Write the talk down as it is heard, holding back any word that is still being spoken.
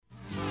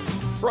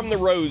From the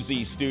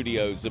Rosie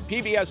Studios of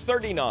PBS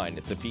 39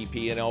 at the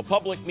PP&L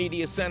Public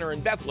Media Center in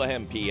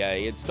Bethlehem, PA,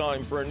 it's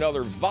time for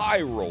another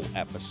viral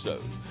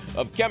episode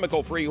of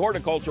chemical-free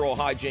horticultural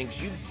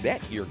hijinks you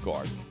bet your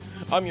garden.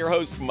 I'm your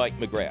host, Mike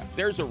McGrath.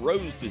 There's a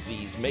rose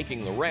disease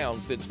making the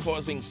rounds that's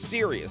causing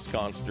serious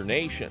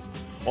consternation.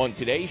 On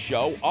today's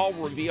show, I'll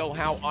reveal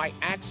how I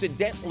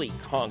accidentally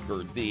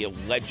conquered the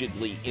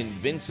allegedly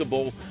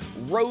invincible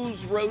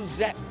rose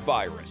rosette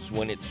virus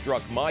when it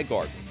struck my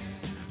garden.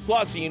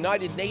 Plus, a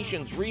United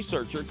Nations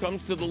researcher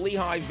comes to the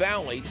Lehigh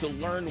Valley to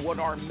learn what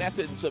our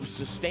methods of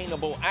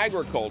sustainable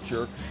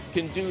agriculture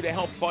can do to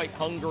help fight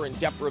hunger and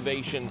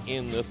deprivation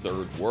in the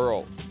third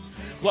world.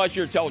 Plus,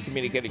 your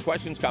telecommunicated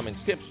questions,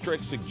 comments, tips,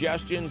 tricks,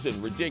 suggestions,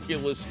 and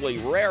ridiculously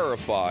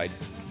rarefied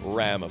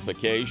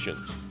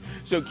ramifications.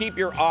 So keep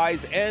your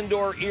eyes and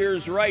or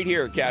ears right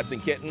here, cats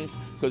and kittens,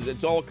 because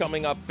it's all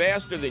coming up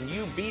faster than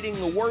you beating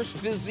the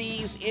worst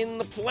disease in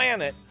the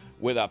planet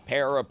with a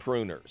pair of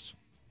pruners.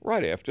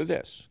 Right after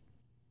this.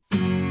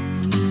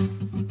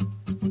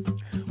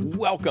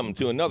 Welcome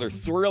to another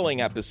thrilling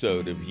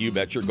episode of You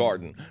Bet Your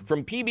Garden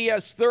from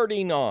PBS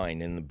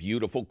 39 in the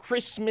beautiful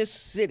Christmas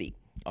city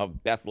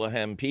of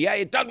Bethlehem, PA.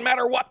 It doesn't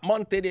matter what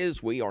month it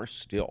is, we are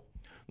still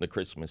the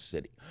Christmas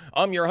city.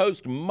 I'm your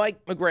host,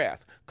 Mike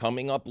McGrath.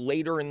 Coming up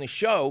later in the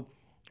show,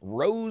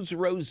 rose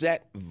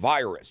rosette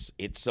virus.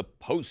 It's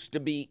supposed to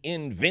be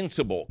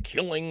invincible,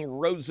 killing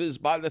roses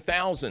by the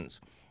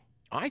thousands.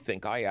 I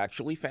think I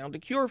actually found a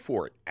cure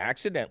for it,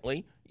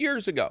 accidentally,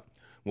 years ago.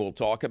 We'll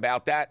talk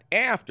about that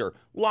after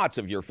lots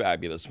of your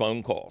fabulous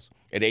phone calls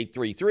at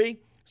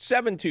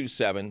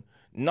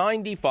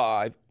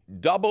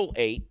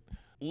 833-727-9588.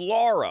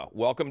 Laura,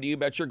 welcome to You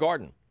Bet Your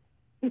Garden.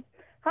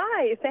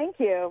 Hi, thank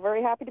you.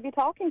 Very happy to be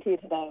talking to you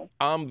today.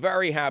 I'm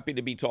very happy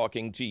to be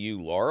talking to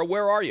you, Laura.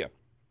 Where are you?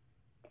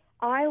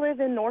 I live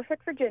in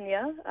Norfolk,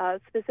 Virginia,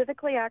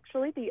 specifically,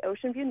 actually, the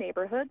Ocean View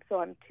neighborhood, so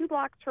I'm 2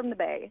 blocks from the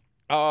bay.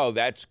 Oh,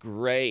 that's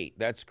great.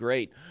 That's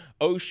great.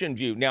 Ocean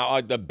View. Now,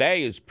 the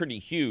bay is pretty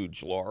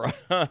huge, Laura.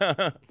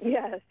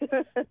 Yes.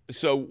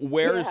 So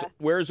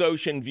where's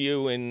Ocean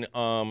View in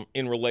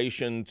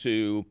relation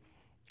to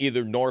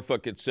either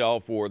Norfolk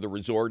itself or the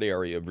resort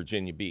area of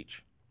Virginia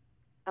Beach?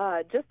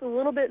 Just a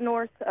little bit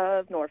north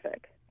of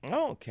Norfolk.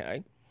 Oh,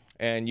 okay.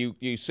 And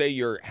you say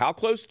you're how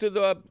close to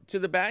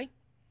the bay?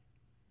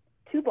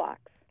 2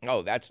 blocks.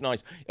 Oh, that's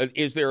nice.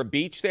 Is there a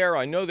beach there?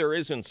 I know there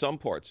is in some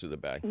parts of the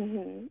bay.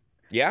 Mm-hmm.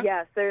 Yeah?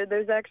 Yes,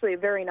 there's actually a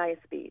very nice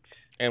beach.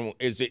 And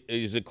is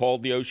it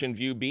called the Ocean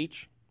View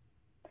Beach?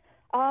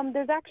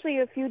 There's actually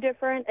a few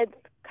different, it's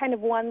kind of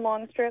one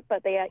long strip,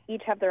 but they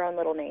each have their own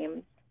little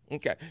names.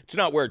 Okay. It's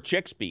not where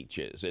Chicks Beach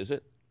is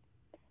it?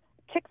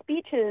 Chicks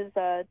Beach is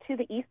to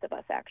the east of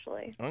us,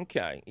 actually.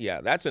 Okay.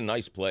 Yeah, that's a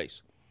nice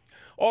place.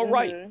 All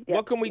right. Yes,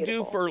 what can we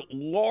beautiful. do for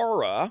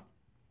Laura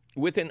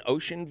with an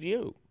ocean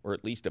view, or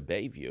at least a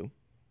bay view?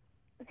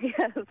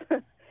 Yes.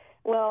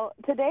 Well,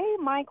 today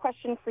my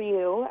question for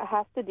you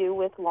has to do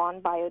with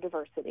lawn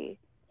biodiversity.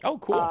 Oh,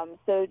 cool.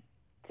 So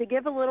to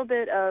give a little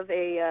bit of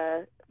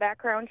a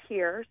background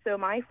here, so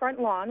my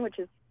front lawn, which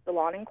is the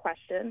lawn in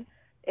question,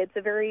 it's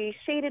a very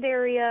shaded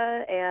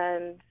area,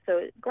 and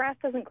so grass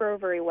doesn't grow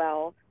very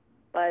well,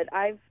 but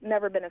I've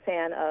never been a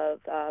fan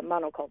of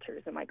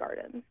monocultures in my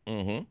garden.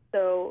 Mm-hmm.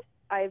 So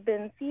I've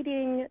been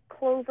seeding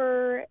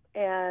clover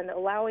and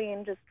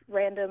allowing just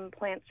random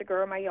plants to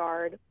grow in my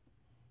yard.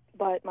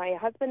 But my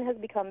husband has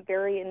become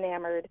very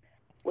enamored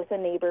with a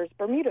neighbor's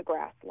Bermuda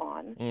grass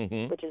lawn,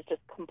 which is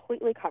just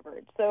completely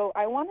covered. So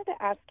I wanted to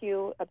ask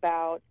you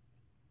about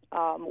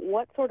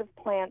what sort of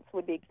plants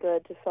would be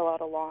good to fill out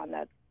a lawn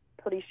that's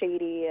pretty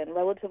shady and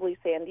relatively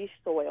sandy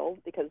soil,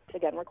 because,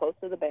 again, we're close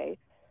to the bay.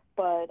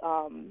 But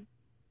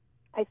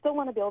I still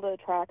want to be able to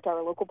attract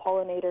our local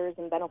pollinators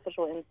and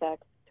beneficial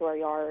insects to our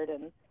yard.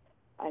 And,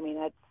 I mean,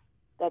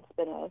 that's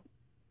been a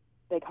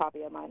big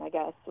hobby of mine, I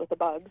guess, with the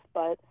bugs.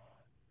 But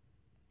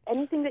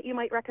anything that you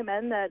might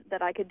recommend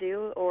that I could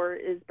do, or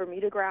is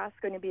Bermuda grass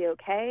going to be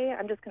okay?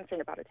 I'm just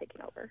concerned about it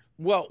taking over.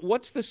 Well,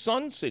 what's the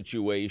sun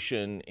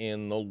situation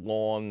in the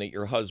lawn that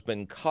your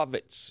husband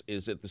covets?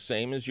 Is it the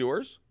same as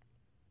yours?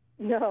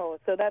 No,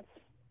 so that's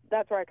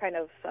where I kind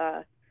of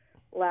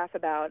laugh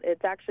about.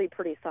 It's actually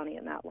pretty sunny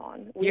in that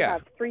lawn. We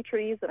have 3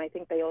 trees, and I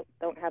think they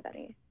don't have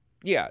any.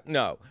 Yeah,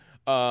 no.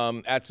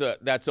 That's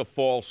a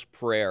false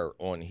prayer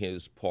on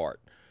his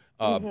part.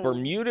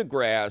 Bermuda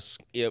grass,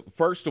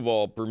 first of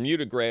all,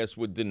 Bermuda grass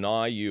would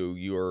deny you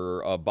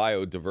your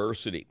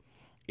biodiversity.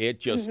 It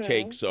just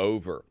takes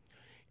over.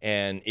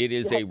 And it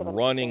is a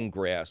running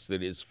grass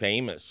that is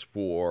famous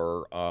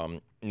for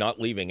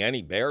not leaving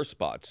any bare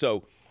spots.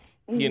 So,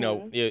 you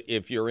know,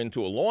 if you're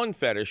into a lawn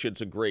fetish,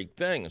 it's a great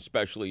thing,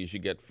 especially as you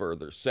get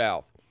further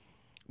south.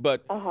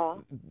 But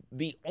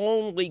the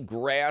only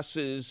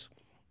grasses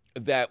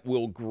that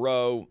will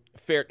grow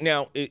fair.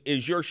 Now,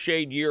 is your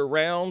shade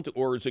year-round,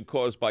 or is it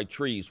caused by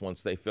trees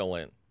once they fill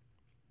in?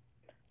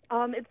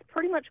 It's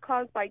pretty much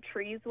caused by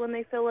trees when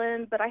they fill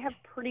in, but I have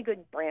pretty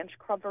good branch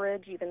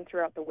coverage even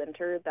throughout the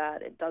winter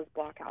that it does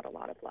block out a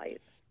lot of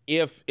light.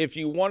 If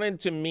you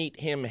wanted to meet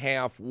him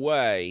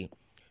halfway,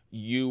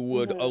 you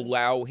would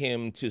allow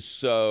him to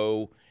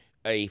sow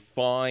a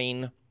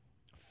fine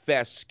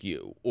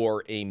fescue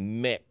or a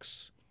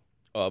mix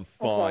of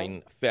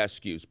fine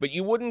fescues. But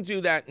you wouldn't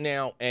do that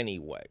now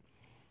anyway.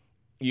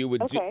 You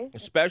would do,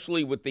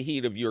 especially with the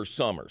heat of your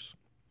summers,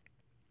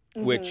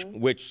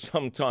 which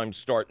sometimes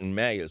start in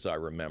May, as I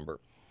remember.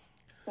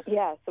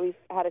 Yeah, so we've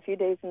had a few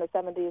days in the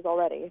 70s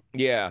already.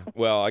 Yeah,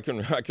 well, I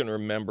can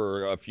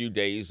remember a few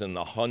days in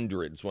the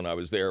hundreds when I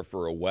was there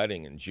for a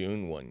wedding in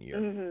June one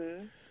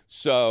year.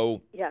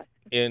 So,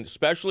 and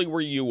especially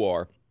where you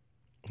are,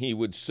 he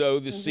would sow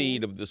the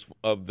seed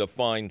of the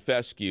fine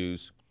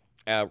fescues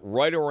at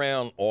right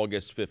around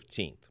August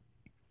 15th.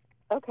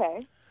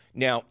 Okay.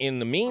 Now, in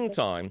the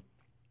meantime,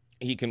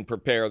 he can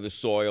prepare the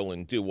soil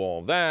and do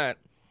all that,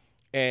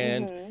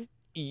 and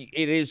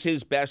it is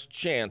his best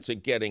chance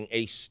at getting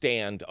a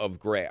stand of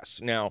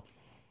grass. Now,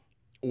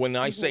 when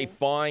I say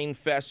fine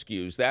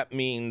fescues, that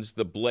means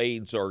the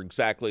blades are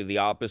exactly the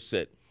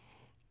opposite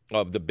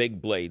of the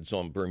big blades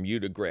on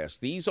Bermuda grass.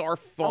 These are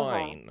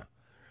fine,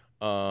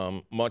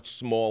 much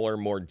smaller,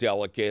 more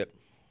delicate.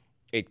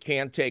 It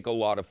can take a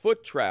lot of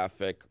foot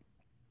traffic,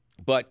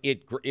 but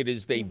it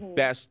is the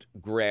best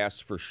grass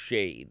for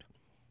shade,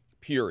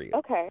 period.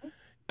 Okay.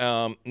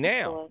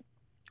 Now,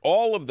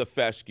 all of the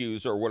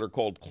fescues are what are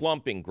called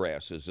clumping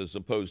grasses as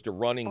opposed to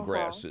running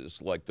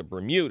grasses like the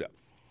Bermuda.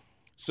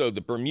 So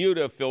the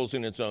Bermuda fills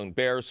in its own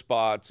bare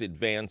spots,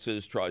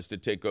 advances, tries to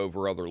take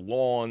over other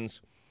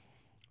lawns.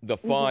 The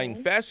fine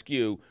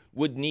fescue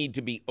would need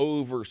to be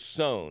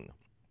oversown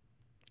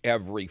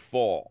every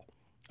fall.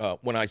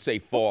 When I say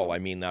fall, I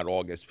mean that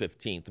August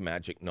 15th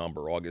magic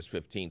number, August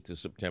 15th to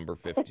September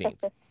 15th.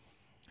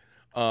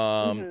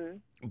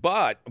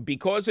 But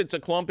because it's a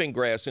clumping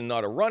grass and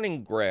not a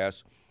running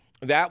grass,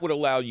 that would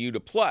allow you to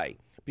play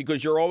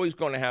because you're always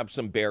going to have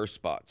some bare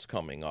spots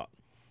coming up.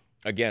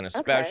 Again,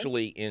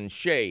 especially in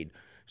shade.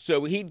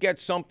 So he'd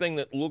get something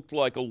that looked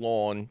like a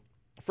lawn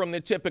from the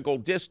typical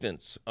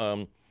distance,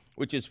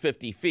 which is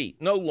 50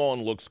 feet. No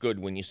lawn looks good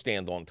when you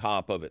stand on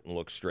top of it and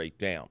look straight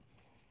down.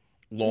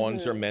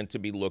 Lawns are meant to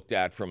be looked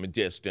at from a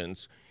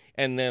distance,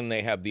 and then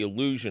they have the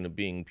illusion of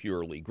being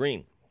purely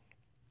green.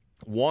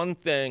 One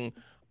thing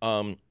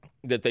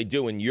that they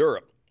do in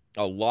Europe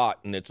a lot,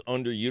 and it's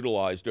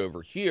underutilized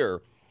over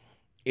here,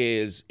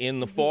 is in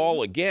the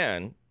fall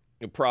again,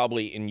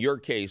 probably in your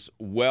case,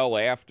 well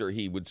after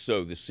he would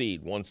sow the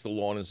seed. Once the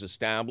lawn is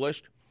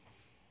established,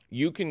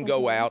 you can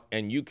go out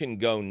and you can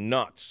go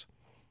nuts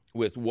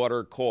with what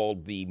are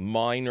called the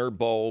minor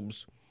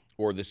bulbs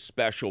or the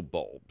special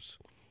bulbs.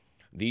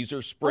 These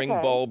are spring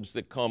bulbs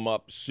that come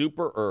up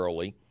super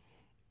early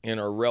and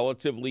are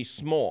relatively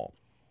small.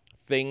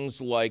 Things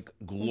like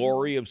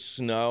glory of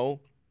snow,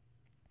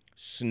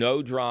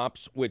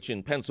 snowdrops, which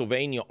in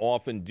Pennsylvania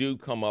often do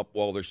come up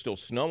while there's still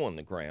snow on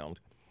the ground,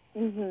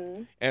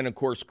 and of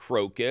course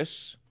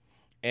crocus,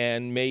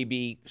 and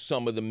maybe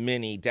some of the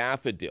mini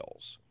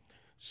daffodils.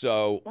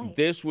 So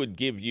this would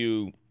give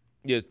you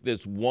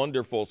this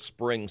wonderful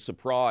spring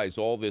surprise,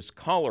 all this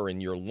color in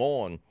your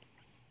lawn.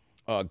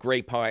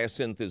 Grape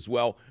hyacinth as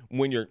well.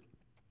 When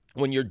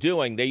you're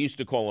doing, they used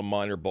to call them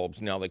minor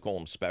bulbs, now they call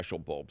them special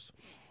bulbs.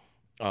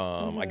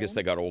 I guess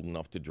they got old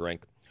enough to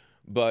drink.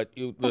 But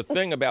the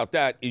thing about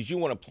that is you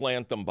want to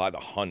plant them by the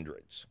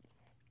hundreds,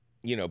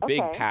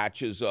 big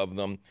patches of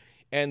them.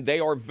 And they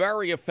are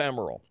very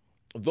ephemeral.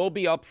 They'll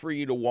be up for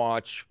you to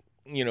watch,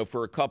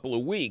 for a couple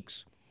of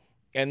weeks,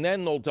 and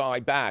then they'll die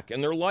back.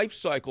 And their life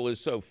cycle is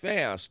so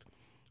fast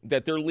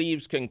that their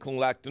leaves can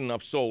collect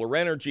enough solar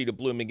energy to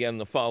bloom again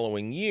the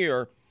following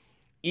year,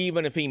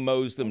 even if he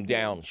mows them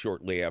down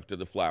shortly after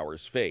the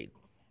flowers fade.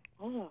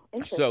 Oh,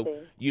 interesting.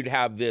 So you'd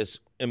have this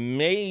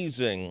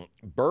amazing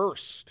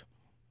burst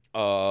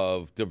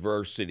of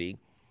diversity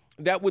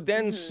that would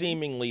then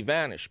seemingly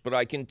vanish. But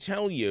I can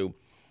tell you,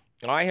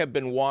 I have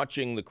been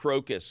watching the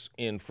crocus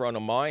in front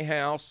of my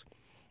house,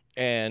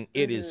 and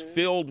it is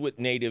filled with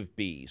native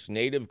bees,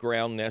 native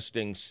ground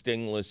nesting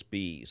stingless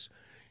bees.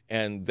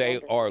 And they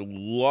are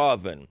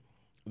loving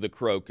the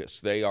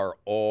crocus. They are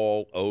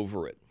all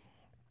over it.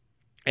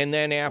 And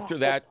then after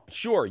that,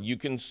 sure, you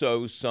can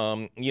sow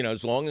some,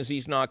 as long as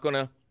he's not going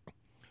to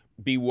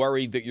be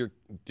worried that you're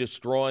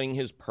destroying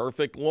his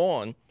perfect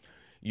lawn,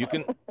 you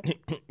can,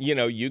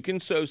 you can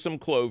sow some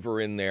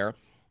clover in there.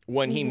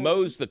 When he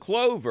mows the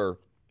clover,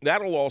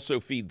 that'll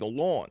also feed the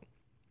lawn.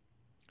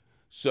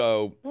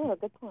 So,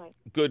 good point.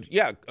 Good,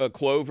 yeah.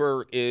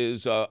 Clover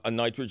is a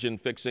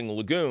nitrogen-fixing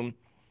legume.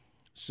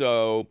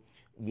 So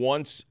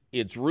once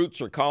its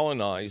roots are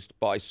colonized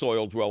by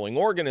soil-dwelling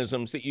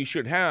organisms that you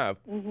should have,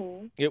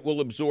 it will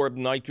absorb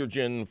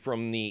nitrogen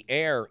from the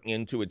air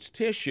into its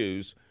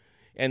tissues,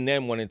 and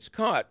then when it's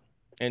cut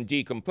and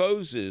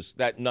decomposes,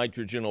 that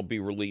nitrogen will be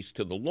released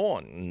to the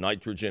lawn.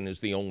 Nitrogen is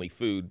the only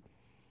food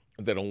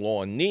that a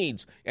lawn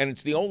needs, and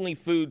it's the only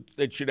food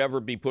that should ever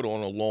be put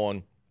on a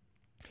lawn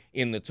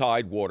in the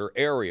tidewater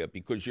area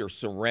because you're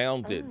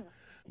surrounded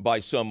by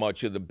so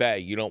much of the bay.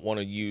 You don't want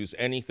to use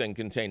anything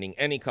containing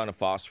any kind of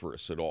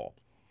phosphorus at all.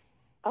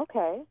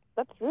 Okay,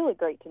 that's really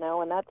great to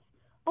know, and that's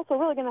Also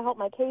really going to help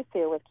my case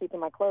here with keeping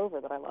my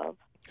clover that I love.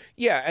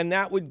 Yeah, and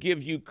that would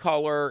give you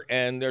color,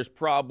 and there's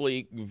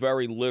probably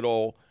very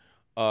little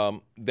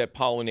that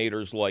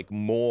pollinators like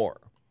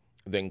more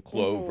than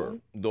clover.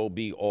 They'll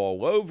be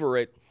all over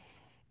it.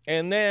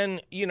 And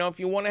then, if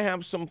you want to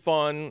have some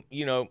fun,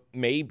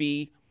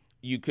 maybe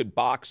you could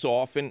box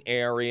off an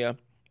area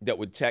that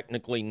would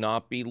technically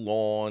not be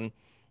lawn,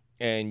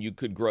 and you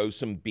could grow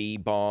some bee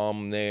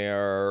balm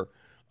there,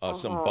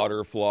 some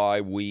butterfly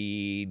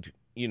weed,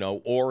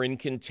 or in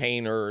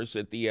containers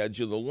at the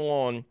edge of the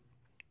lawn.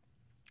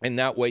 And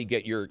that way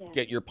get your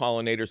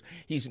pollinators.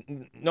 He's,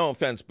 no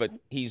offense, but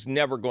he's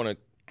never going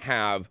to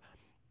have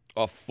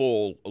a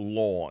full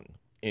lawn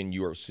in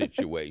your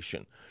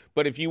situation.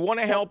 But if you want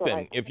to help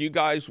him, if you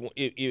guys,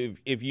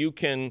 if you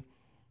can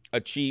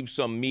achieve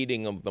some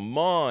meeting of the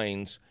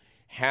minds,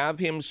 have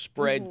him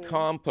spread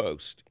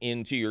compost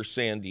into your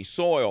sandy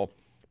soil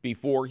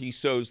before he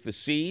sows the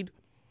seed,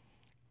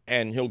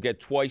 and he'll get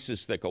twice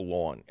as thick a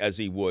lawn as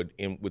he would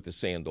with the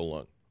sand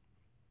alone.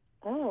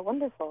 Oh,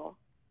 wonderful.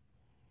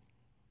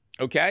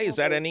 Okay, is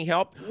that any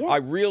help? Yeah. I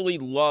really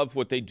love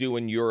what they do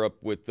in Europe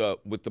with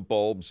the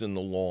bulbs in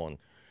the lawn.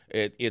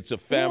 It's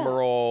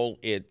ephemeral.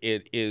 Yeah.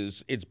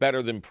 It's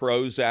better than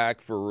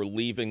Prozac for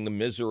relieving the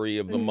misery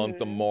of the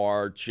month of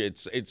March.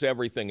 It's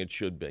everything it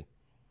should be.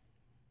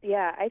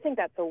 Yeah, I think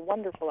that's a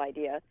wonderful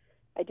idea.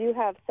 I do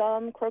have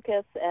some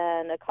crocus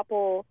and a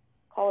couple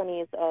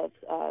colonies of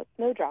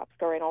snowdrops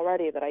growing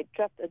already that I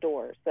just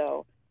adore.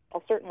 So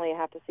I'll certainly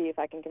have to see if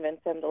I can convince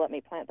them to let me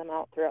plant them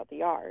out throughout the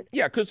yard.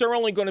 Yeah, because they're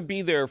only going to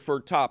be there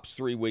for tops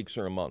 3 weeks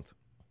or a month.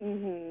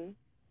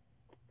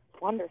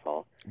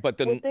 Wonderful. But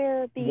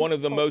one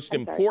of the most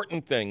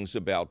important things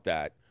about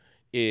that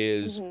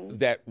is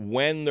that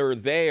when they're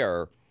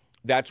there,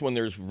 that's when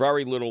there's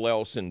very little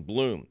else in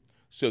bloom.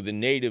 So the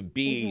native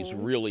bees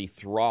really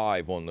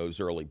thrive on those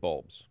early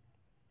bulbs.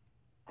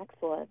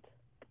 Excellent.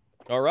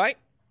 All right?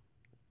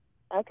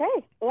 Okay.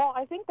 Well,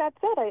 I think that's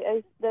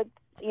it.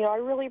 I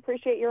really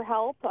appreciate your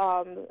help.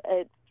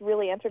 It's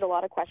really answered a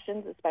lot of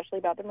questions, especially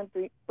about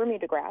the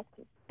Bermuda grass.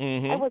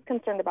 I was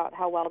concerned about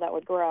how well that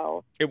would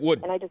grow. It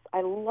would. And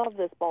I love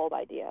this bulb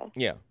idea.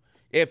 Yeah.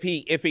 If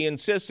he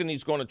insists and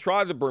he's going to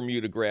try the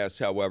Bermuda grass,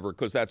 however,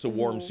 because that's a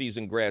warm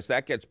season grass,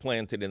 that gets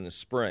planted in the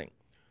spring.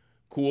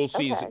 Cool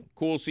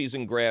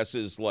season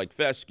grasses like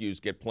fescues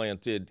get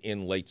planted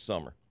in late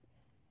summer.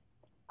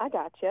 I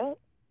gotcha.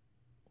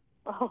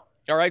 Oh.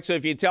 All right, so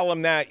if you tell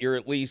him that, you're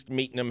at least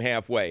meeting him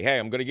halfway. Hey,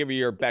 I'm going to give you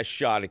your best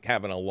shot at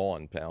having a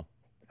lawn, pal.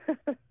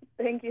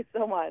 Thank you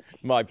so much.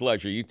 My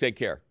pleasure. You take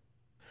care.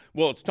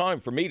 Well, it's time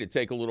for me to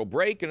take a little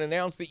break and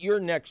announce that your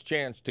next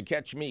chance to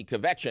catch me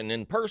kvetching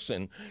in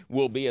person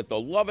will be at the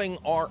Loving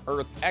Our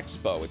Earth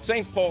Expo at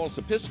St. Paul's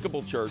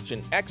Episcopal Church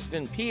in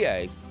Exton,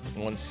 PA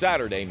on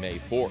Saturday, May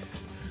 4th.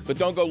 But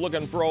don't go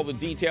looking for all the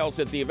details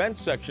at the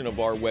events section of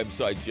our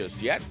website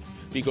just yet,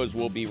 because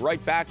we'll be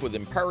right back with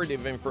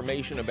imperative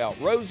information about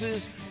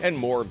roses and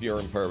more of your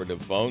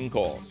imperative phone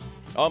calls.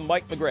 I'm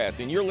Mike McGrath,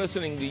 and you're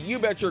listening to You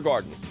Bet Your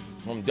Garden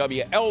from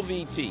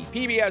WLVT,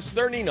 PBS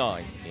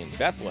 39 in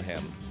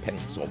Bethlehem,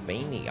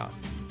 Pennsylvania.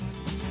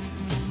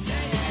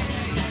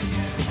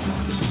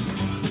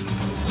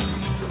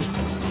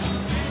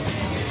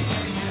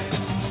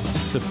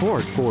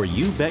 Support for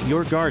You Bet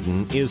Your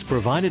Garden is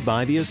provided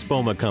by the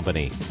Espoma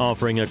Company,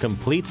 offering a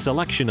complete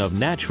selection of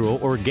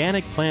natural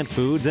organic plant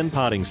foods and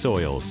potting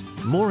soils.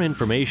 More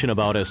information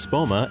about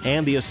Espoma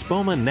and the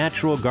Espoma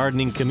Natural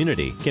Gardening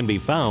Community can be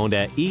found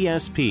at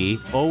espoma.com.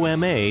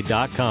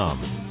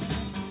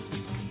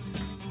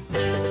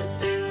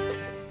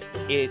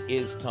 It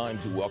is time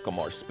to welcome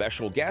our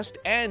special guest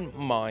and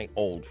my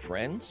old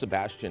friend,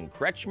 Sebastian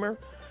Kretschmer,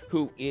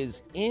 who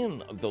is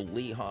in the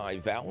Lehigh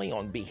Valley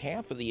on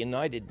behalf of the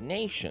United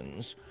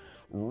Nations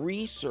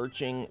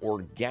researching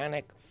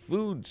organic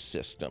food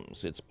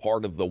systems. It's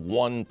part of the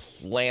One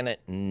Planet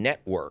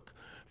Network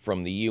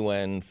from the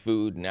UN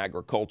Food and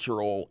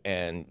Agricultural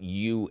and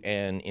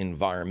UN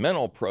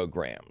Environmental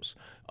Programs.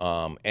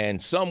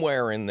 And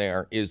somewhere in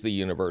there is the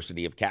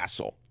University of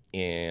Kassel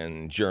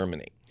in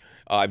Germany.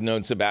 I've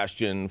known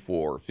Sebastian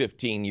for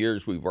 15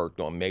 years. We've worked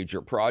on major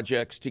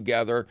projects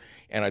together,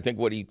 and I think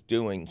what he's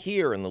doing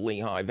here in the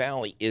Lehigh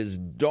Valley is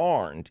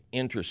darned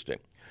interesting.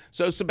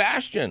 So,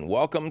 Sebastian,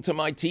 welcome to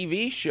my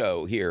TV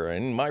show here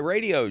and my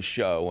radio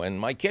show and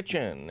my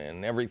kitchen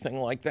and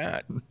everything like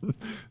that.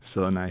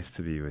 So nice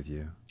to be with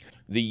you.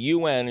 The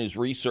UN is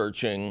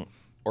researching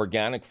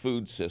organic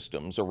food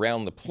systems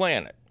around the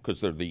planet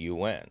because they're the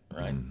UN,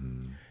 right?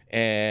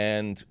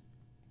 And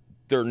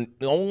the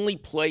only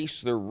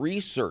place they're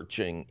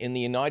researching in the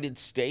United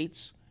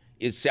States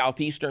is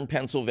southeastern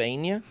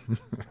Pennsylvania.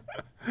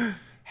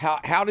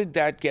 How did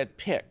that get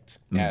picked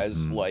as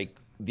like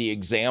the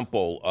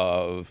example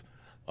of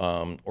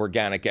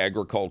organic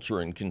agriculture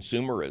and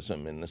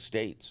consumerism in the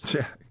States?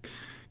 Yeah,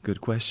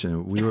 good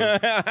question. We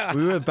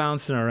were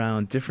bouncing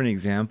around different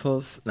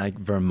examples, like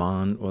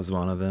Vermont was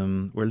one of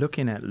them. We're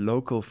looking at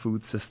local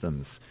food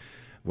systems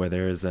where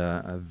there's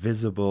a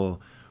visible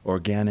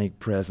organic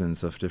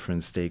presence of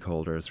different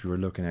stakeholders. We were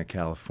looking at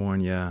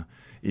California,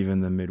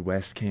 even the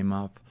Midwest came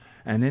up.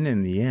 And then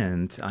in the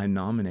end, I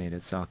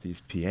nominated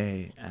Southeast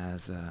PA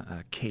as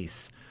a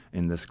case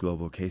in this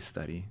global case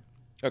study.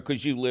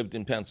 Because you lived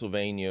in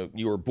Pennsylvania.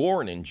 You were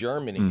born in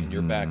Germany, and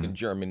you're back in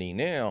Germany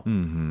now,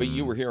 but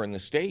you were here in the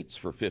States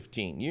for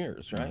 15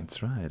 years, right?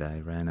 That's right.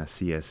 I ran a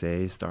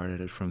CSA, started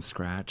it from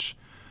scratch,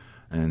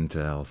 and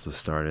also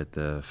started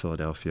the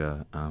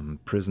Philadelphia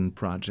Prison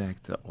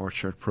Project, the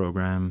Orchard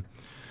Program,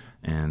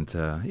 and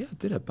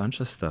did a bunch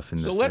of stuff in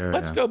this area. So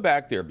let's go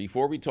back there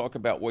before we talk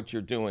about what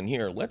you're doing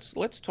here.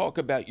 Let's talk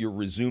about your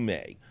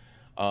resume.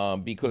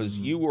 Because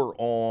you were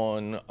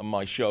on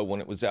my show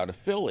when it was out of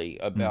Philly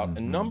about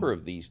a number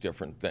of these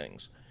different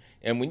things.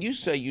 And when you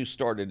say you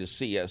started a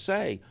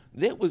CSA,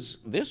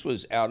 this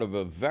was out of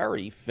a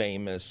very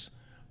famous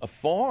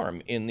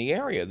farm in the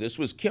area. This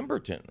was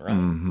Kimberton, right?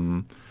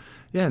 Mm-hmm.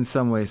 Yeah, in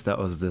some ways that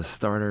was the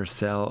starter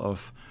cell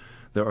of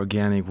the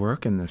organic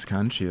work in this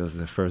country. It was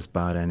the first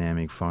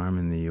biodynamic farm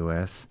in the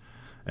U.S.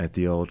 at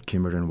the old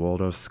Kimberton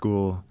Waldorf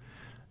School.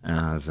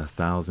 There's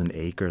 1,000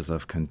 acres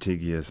of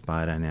contiguous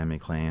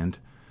biodynamic land.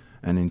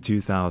 And in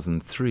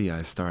 2003,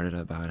 I started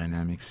a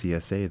biodynamic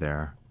CSA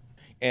there.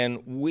 And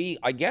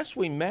I guess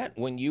we met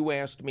when you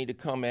asked me to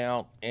come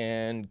out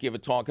and give a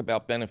talk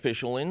about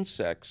beneficial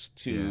insects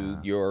to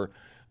your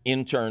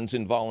interns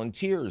and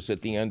volunteers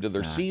at the end of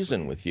their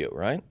season with you,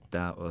 right?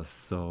 That was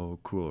so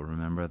cool.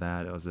 Remember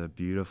that? It was a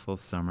beautiful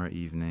summer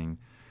evening.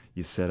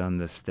 You sat on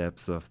the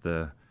steps of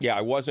the... Yeah,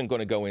 I wasn't going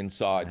to go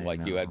inside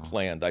like you had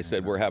planned. I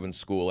said, we're having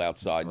school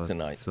outside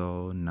tonight.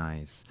 So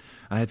nice.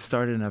 I had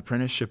started an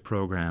apprenticeship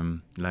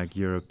program, like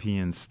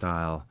European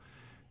style,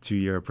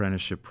 2-year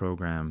apprenticeship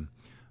program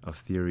of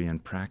theory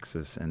and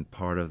praxis. And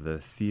part of the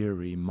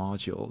theory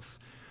modules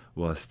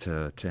was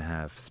to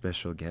have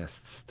special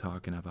guests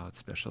talking about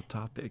special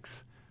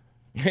topics.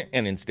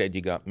 And instead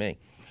you got me.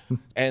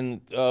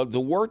 And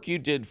the work you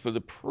did for the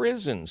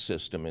prison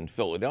system in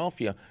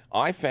Philadelphia,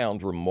 I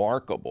found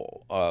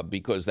remarkable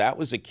because that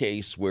was a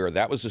case where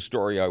that was a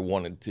story I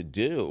wanted to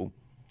do.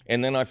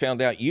 And then I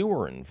found out you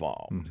were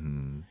involved.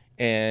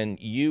 And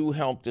you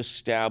helped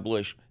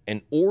establish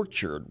an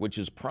orchard, which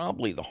is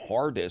probably the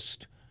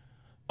hardest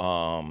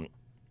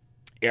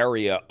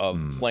area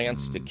of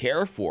plants to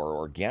care for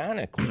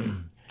organically.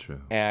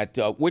 True. At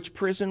which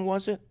prison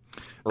was it?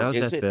 That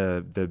was at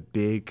the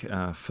big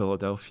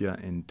Philadelphia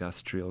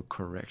Industrial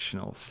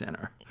Correctional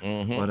Center.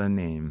 What a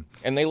name.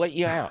 And they let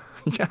you out.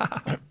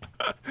 Yeah.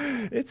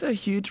 It's a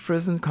huge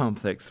prison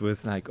complex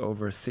with like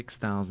over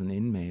 6,000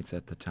 inmates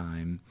at the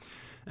time.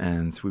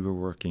 And we were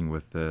working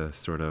with the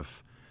sort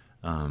of,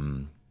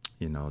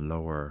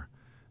 lower,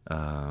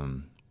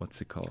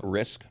 what's it called?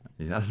 Risk?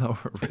 Yeah,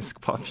 lower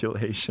risk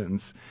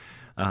populations.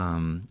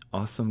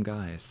 Awesome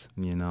guys,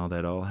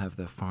 that all have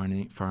the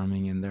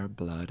farming in their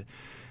blood.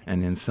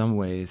 And in some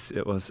ways,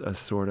 it was a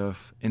sort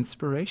of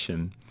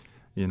inspiration,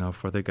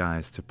 for the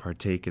guys to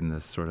partake in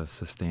this sort of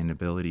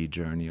sustainability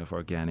journey of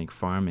organic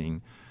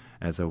farming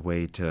as a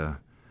way to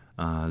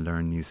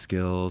learn new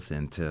skills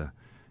and to,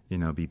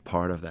 be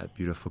part of that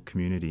beautiful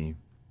community.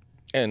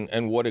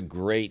 And what a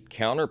great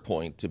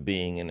counterpoint to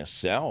being in a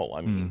cell.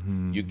 I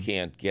mean, you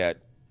can't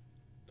get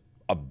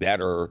a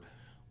better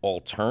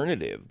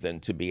alternative than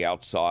to be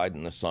outside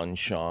in the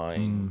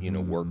sunshine,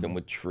 working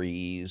with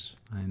trees.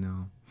 I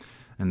know.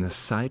 And the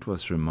site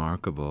was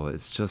remarkable.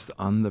 It's just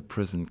on the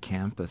prison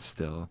campus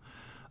still,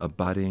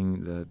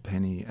 abutting the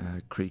Penny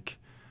Creek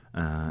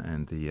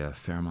and the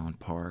Fairmount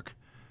Park.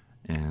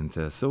 And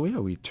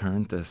we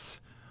turned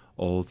this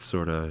old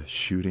sort of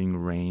shooting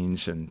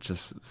range and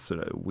just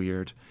sort of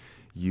weird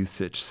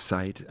usage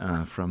site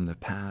from the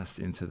past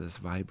into this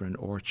vibrant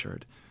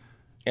orchard.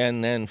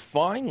 And then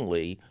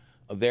finally,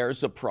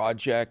 there's a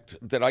project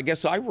that I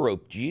guess I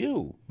roped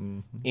you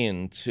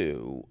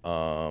into.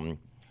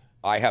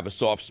 I have a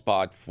soft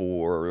spot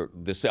for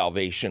the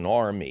Salvation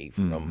Army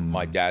from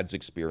my dad's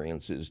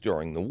experiences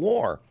during the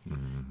war.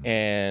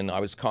 And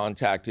I was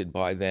contacted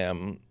by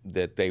them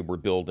that they were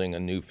building a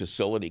new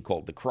facility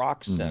called the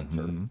Kroc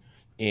Center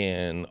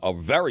in a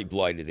very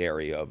blighted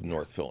area of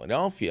North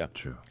Philadelphia.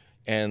 True.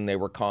 And they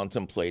were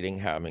contemplating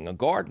having a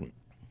garden.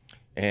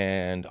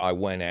 And I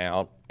went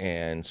out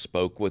and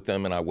spoke with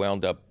them, and I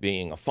wound up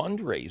being a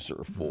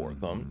fundraiser for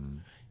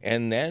them.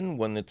 And then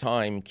when the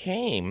time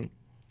came,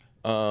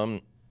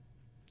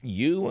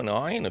 you and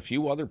I and a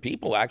few other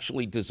people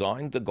actually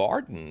designed the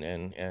garden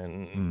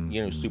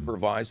and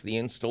supervised the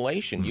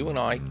installation. You and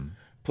I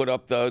put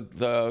up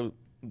the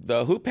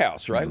hoop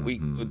house, right?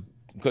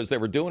 Because they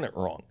were doing it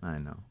wrong. I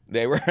know.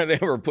 They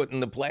were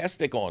putting the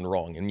plastic on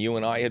wrong, and you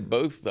and I had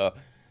both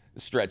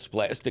stretched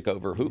plastic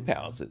over hoop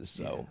houses.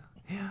 So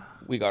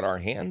we got our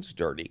hands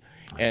dirty.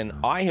 And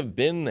I have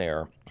been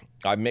there.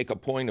 I make a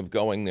point of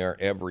going there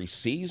every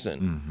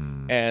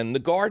season. And the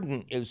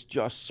garden is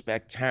just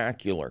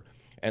spectacular.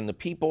 And the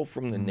people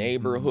from the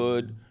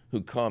neighborhood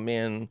who come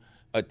in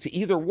to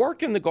either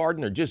work in the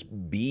garden or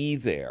just be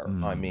there.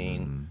 I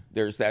mean,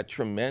 there's that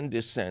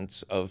tremendous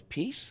sense of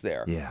peace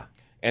there. Yeah.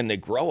 And they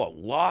grow a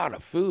lot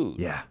of food.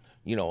 Yeah.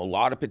 A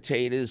lot of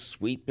potatoes,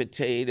 sweet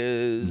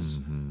potatoes,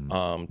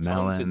 Tons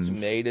Melons. of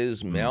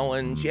tomatoes,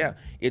 melons. Yeah,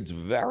 it's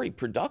very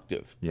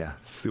productive. Yeah,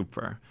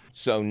 super.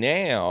 So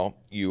now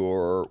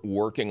you're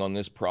working on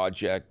this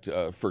project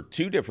for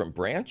 2 different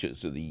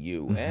branches of the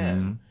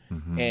UN.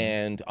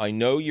 And I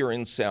know you're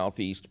in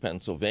Southeast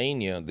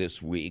Pennsylvania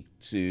this week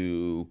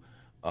to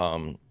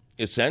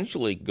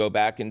essentially go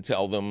back and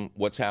tell them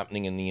what's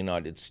happening in the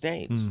United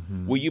States.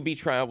 Will you be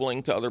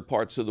traveling to other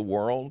parts of the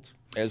world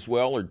as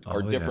well, or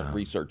are different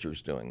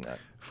researchers doing that?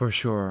 For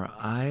sure.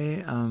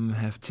 I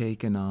have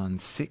taken on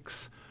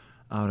 6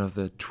 out of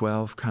the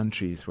 12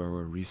 countries where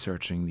we're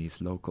researching these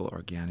local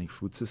organic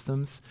food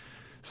systems.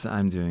 So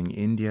I'm doing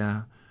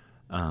India,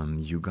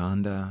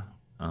 Uganda,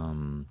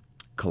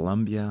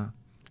 Colombia,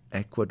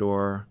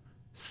 Ecuador,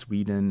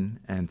 Sweden,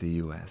 and the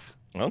U.S.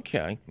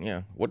 Okay,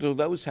 yeah. What do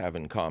those have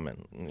in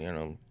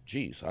common?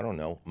 Geez, I don't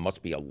know.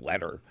 Must be a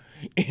letter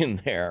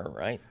in there,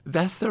 right?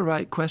 That's the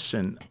right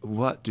question.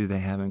 What do they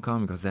have in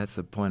common? Because that's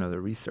the point of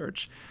the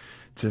research,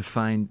 to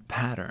find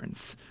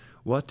patterns.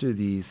 What do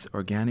these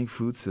organic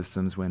food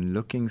systems, when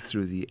looking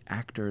through the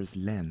actor's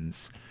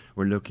lens,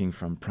 we're looking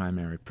from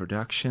primary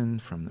production,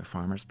 from the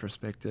farmer's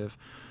perspective,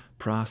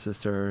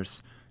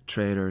 processors,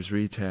 traders,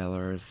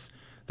 retailers,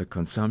 the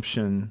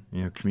consumption,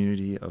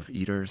 community of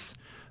eaters,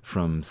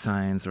 from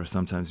science or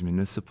sometimes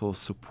municipal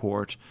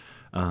support.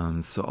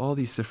 So all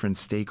these different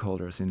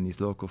stakeholders in these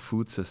local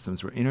food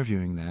systems, we're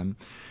interviewing them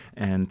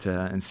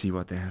and see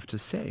what they have to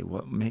say.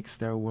 What makes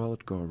their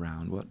world go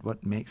around?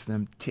 What makes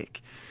them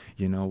tick?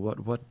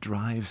 What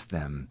drives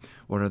them?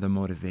 What are the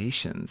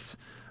motivations?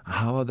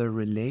 How are the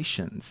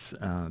relations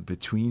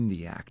between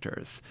the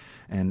actors?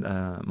 And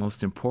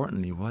most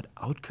importantly, what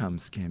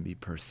outcomes can be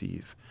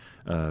perceived,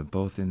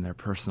 both in their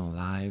personal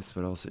lives,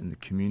 but also in the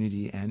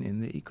community and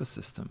in the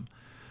ecosystem,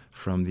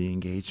 from the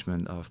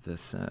engagement of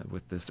this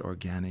with this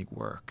organic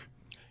work.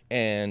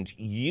 And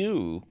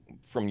you,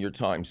 from your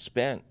time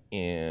spent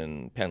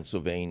in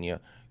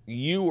Pennsylvania,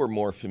 you are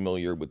more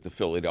familiar with the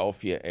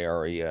Philadelphia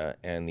area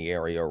and the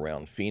area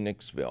around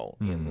Phoenixville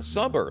in the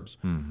suburbs,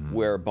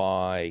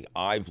 whereby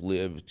I've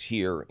lived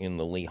here in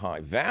the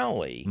Lehigh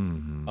Valley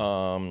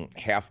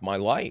half my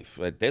life.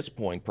 At this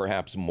point,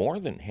 perhaps more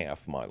than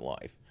half my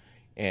life.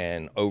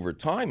 And over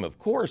time, of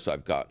course,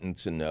 I've gotten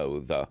to know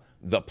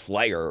the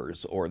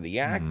players or the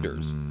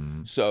actors.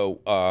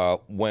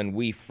 So when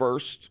we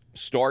first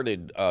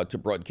started to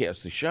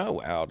broadcast the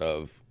show out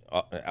of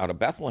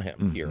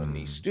Bethlehem here in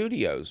these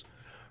studios,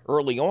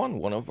 early on,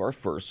 one of our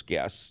first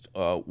guests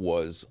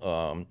was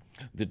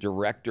the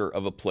director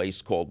of a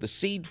place called the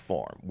Seed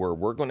Farm, where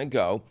we're going to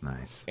go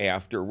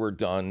after we're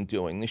done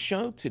doing the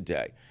show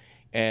today.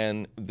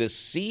 And the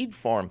Seed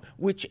Farm,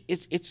 which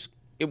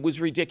it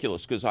was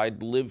ridiculous because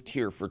I'd lived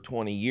here for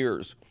 20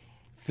 years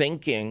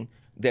thinking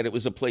that it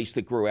was a place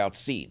that grew out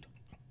seed.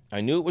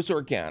 I knew it was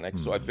organic,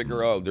 so I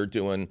figure, they're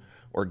doing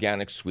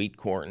organic sweet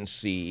corn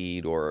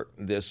seed or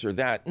this or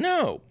that.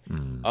 No,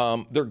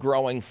 they're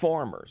growing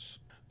farmers,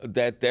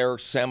 that they're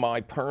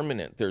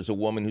semi-permanent. There's a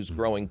woman who's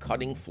growing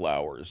cutting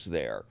flowers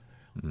there.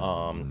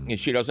 And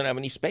she doesn't have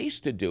any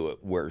space to do it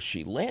where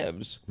she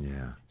lives.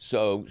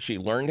 So she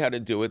learned how to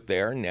do it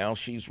there. Now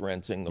she's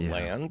renting the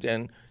land,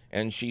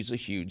 and she's a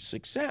huge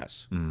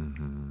success.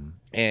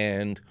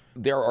 And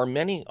there are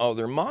many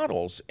other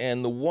models,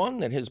 and the one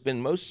that has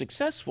been most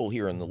successful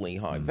here in the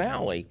Lehigh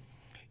Valley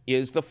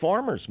is the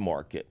farmers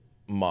market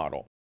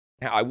model.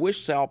 I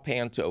wish Sal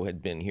Panto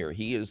had been here.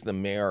 He is the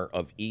mayor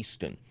of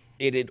Easton.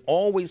 It had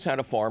always had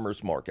a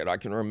farmers market. I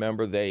can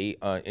remember they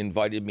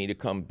invited me to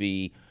come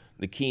be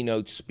the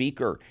keynote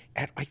speaker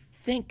at, I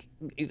think,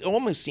 it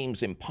almost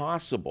seems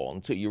impossible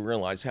until you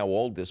realize how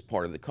old this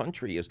part of the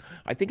country is.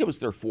 I think it was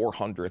their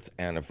 400th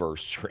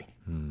anniversary.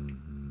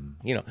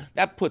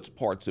 That puts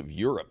parts of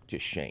Europe to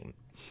shame.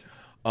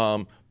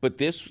 But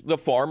the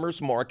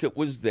farmers market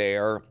was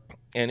there,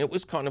 and it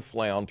was kind of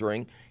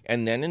floundering,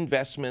 and then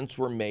investments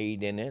were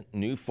made in it.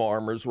 New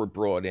farmers were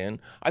brought in.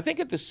 I think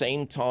at the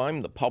same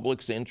time, the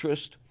public's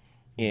interest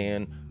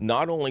in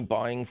not only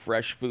buying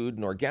fresh food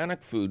and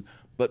organic food,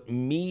 but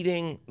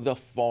meeting the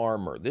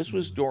farmer. This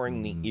was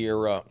during the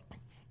era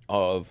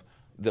of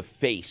the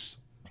face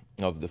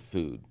of the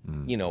food.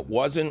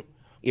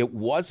 It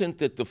wasn't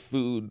that the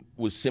food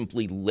was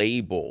simply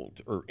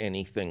labeled or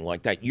anything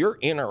like that. You're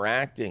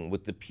interacting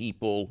with the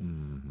people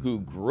who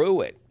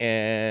grew it.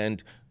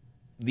 And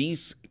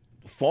these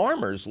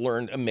farmers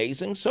learned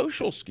amazing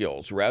social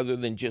skills rather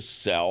than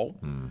just sell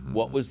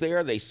what was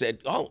there. They said,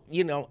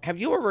 have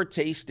you ever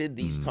tasted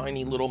these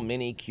tiny little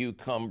mini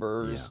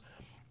cucumbers?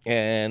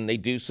 And they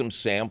do some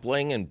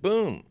sampling, and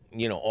boom,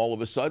 all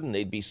of a sudden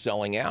they'd be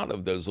selling out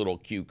of those little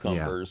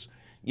cucumbers,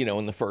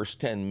 in the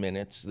first 10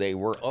 minutes they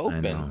were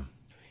open.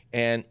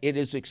 And it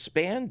has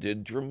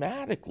expanded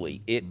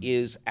dramatically. It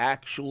is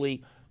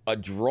actually a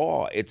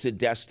draw. It's a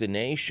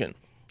destination.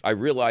 I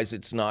realize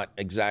it's not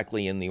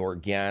exactly in the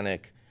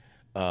organic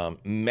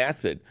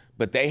method,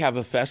 but they have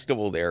a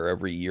festival there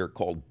every year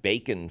called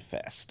Bacon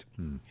Fest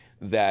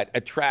that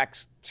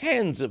attracts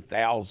tens of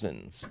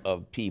thousands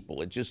of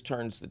people. It just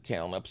turns the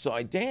town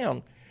upside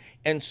down.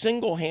 And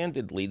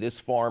single-handedly,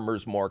 this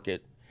farmers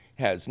market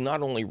has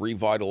not only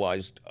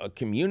revitalized a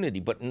community,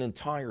 but an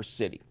entire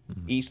city.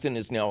 Easton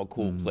is now a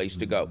cool place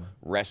to go.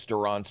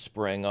 Restaurants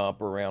spring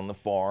up around the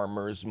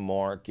farmers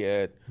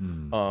market.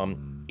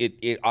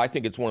 I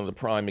think it's one of the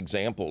prime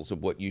examples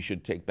of what you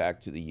should take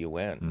back to the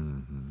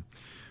UN.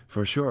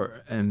 For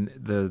sure. And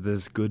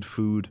this good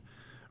food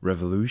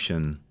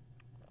revolution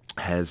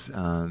has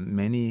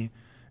many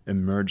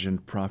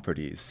emergent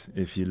properties.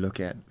 If you look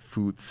at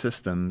food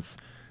systems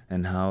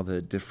and how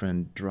the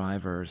different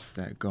drivers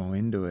that go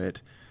into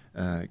it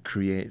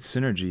create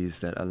synergies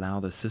that allow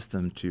the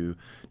system to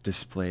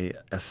display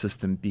a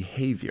system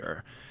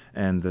behavior.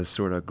 And the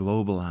sort of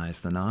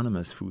globalized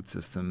anonymous food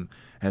system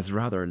has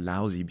rather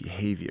lousy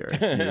behavior,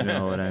 you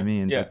know what I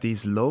mean? Yeah. But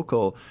these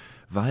local,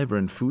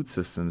 vibrant food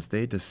systems,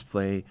 they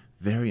display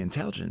very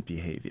intelligent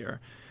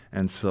behavior.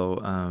 And so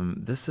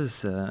this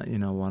is,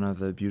 one of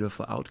the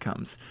beautiful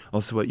outcomes.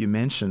 Also, what you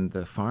mentioned,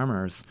 the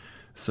farmers'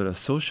 sort of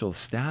social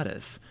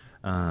status,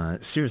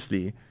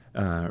 seriously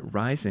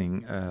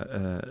rising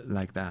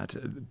like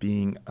that,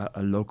 being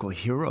a local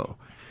hero.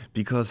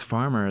 Because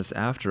farmers,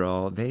 after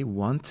all, they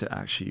want to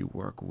actually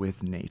work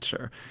with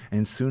nature.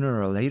 And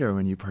sooner or later,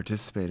 when you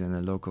participate in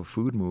a local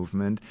food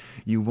movement,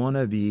 you want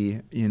to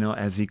be,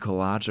 as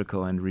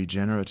ecological and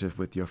regenerative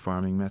with your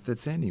farming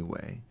methods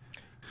anyway.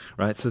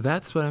 Right? So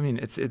that's what I mean.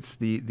 It's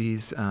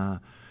these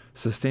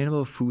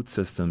sustainable food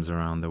systems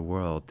around the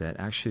world that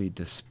actually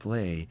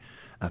display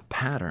a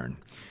pattern.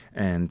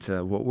 And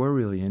what we're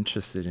really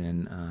interested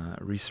in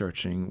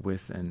researching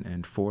with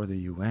and for the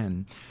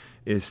UN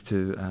is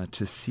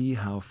to see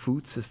how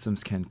food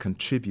systems can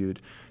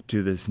contribute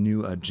to this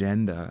new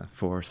agenda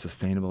for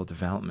sustainable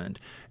development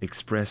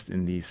expressed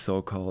in these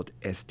so-called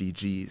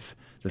SDGs,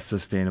 the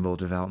Sustainable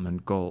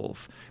Development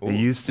Goals. Ooh, they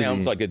used to sounds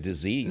be, like a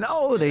disease.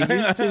 No, they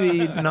used to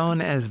be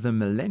known as the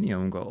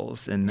Millennium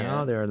Goals, and now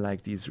Yeah. they're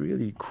like these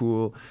really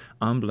cool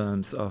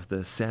emblems of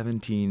the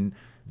 17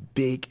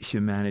 big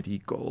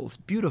humanity goals,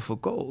 beautiful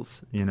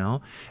goals,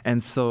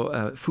 And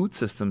so food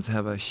systems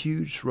have a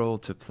huge role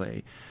to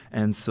play.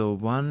 And so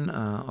one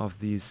of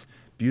these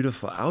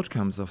beautiful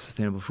outcomes of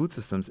sustainable food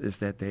systems is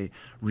that they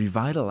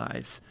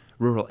revitalize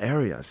rural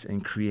areas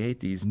and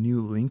create these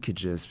new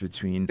linkages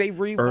between They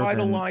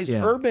revitalize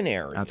urban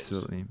areas.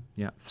 Absolutely,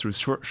 yeah. Through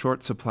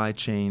short supply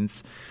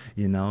chains,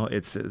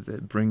 it's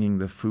bringing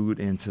the food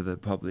into the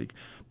public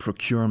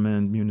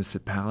procurement,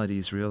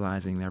 municipalities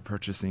realizing their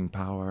purchasing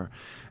power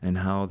and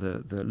how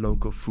the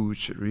local food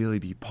should really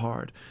be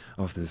part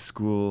of the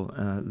school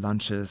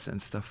lunches and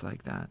stuff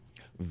like that.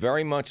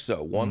 Very much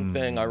so. One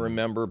thing I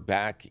remember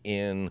back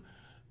when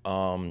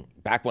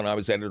I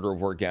was editor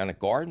of Organic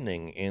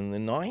Gardening in the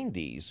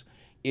 90s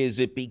is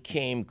it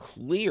became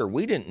clear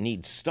we didn't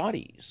need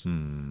studies,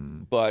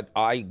 but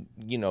I,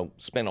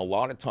 spent a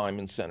lot of time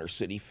in Center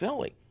City,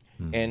 Philly,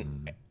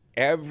 and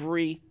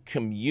every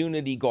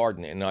community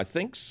garden, and I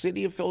think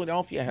City of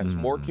Philadelphia has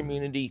more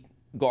community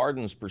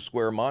gardens per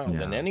square mile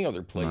than any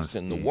other place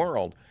in the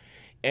world,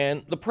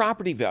 and the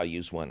property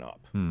values went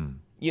up,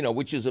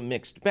 which is a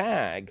mixed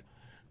bag.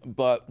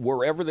 But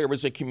wherever there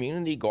was a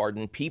community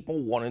garden,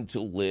 people wanted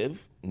to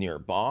live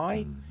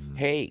nearby.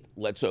 Hey,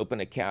 let's open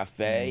a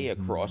cafe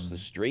across the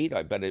street.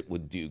 I bet it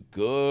would do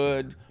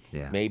good.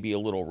 Yeah. Maybe a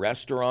little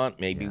restaurant.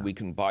 Maybe we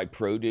can buy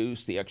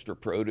produce, the extra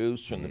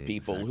produce from the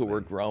people who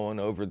are growing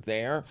over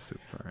there.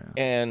 Super,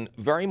 And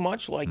very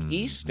much like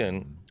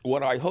Easton,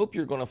 what I hope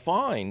you're going to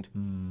find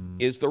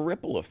is the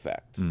ripple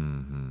effect.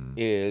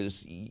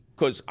 Is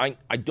because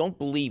I don't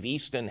believe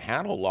Easton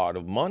had a lot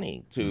of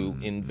money to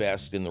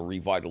invest in the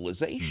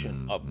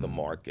revitalization of the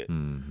market.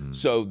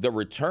 So the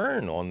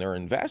return on their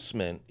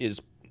investment is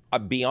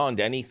beyond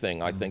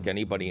anything I think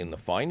anybody in the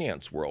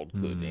finance world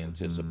could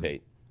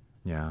anticipate.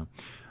 Yeah.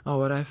 Oh,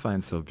 what I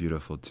find so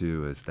beautiful,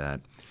 too, is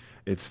that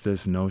it's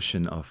this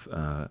notion of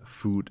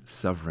food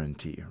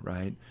sovereignty,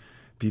 right?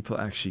 People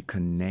actually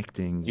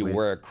connecting You with...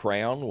 wear a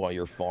crown while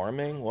you're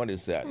farming? What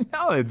is that?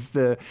 No,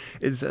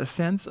 it's a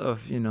sense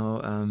of,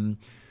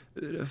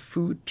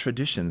 food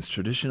traditions,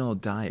 traditional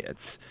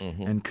diets,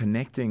 and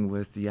connecting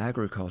with the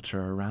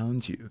agriculture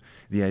around you,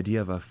 the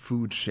idea of a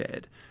food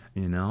shed,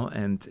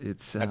 and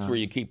it's... That's where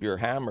you keep your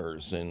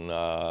hammers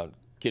and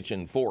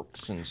kitchen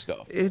forks and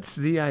stuff. It's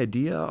the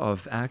idea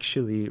of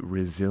actually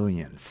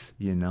resilience,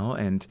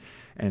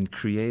 and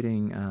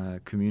creating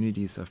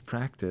communities of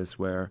practice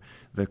where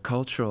the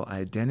cultural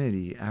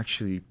identity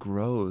actually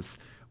grows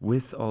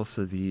with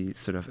also the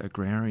sort of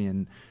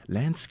agrarian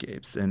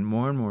landscapes. And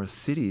more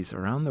cities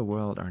around the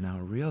world are now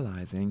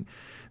realizing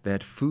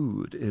that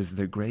food is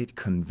the great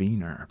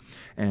convener,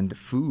 and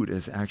food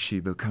is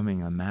actually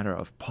becoming a matter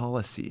of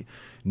policy.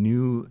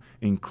 New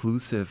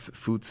inclusive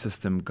food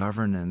system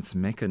governance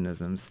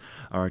mechanisms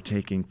are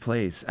taking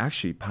place,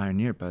 actually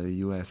pioneered by the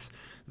U.S.,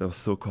 those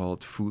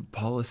so-called food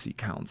policy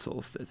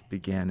councils that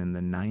began in the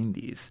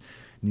 90s.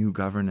 New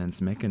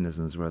governance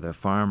mechanisms where the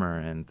farmer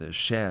and the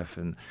chef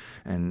and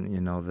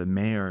the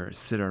mayor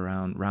sit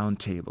around round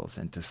tables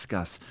and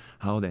discuss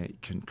how they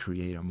can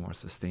create a more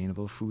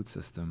sustainable food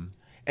system.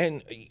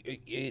 And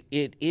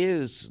it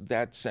is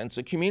that sense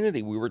of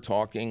community. We were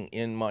talking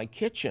in my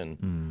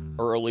kitchen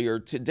earlier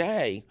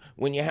today.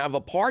 When you have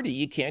a party,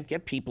 you can't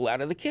get people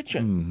out of the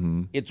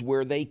kitchen. It's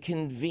where they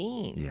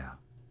convene. Yeah.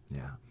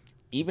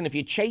 Even if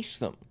you chase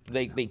them,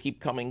 they keep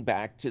coming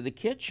back to the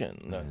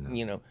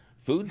kitchen.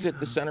 Food's at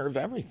the center of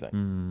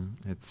everything.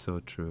 It's so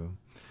true.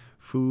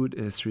 Food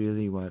is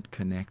really what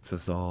connects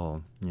us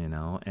all,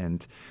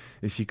 and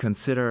if you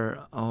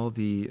consider all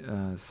the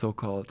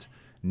so-called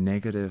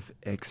negative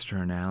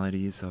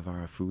externalities of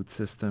our food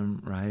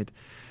system, right?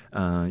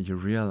 You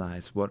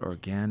realize what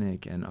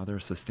organic and other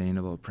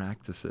sustainable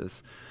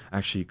practices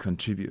actually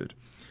contribute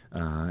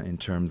in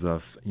terms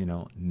of,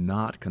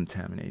 not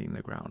contaminating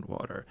the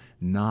groundwater,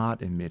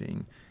 not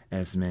emitting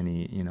as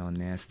many,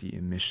 nasty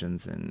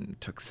emissions and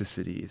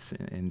toxicities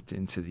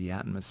into the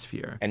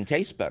atmosphere. And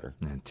taste better.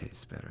 And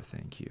taste better,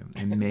 thank you.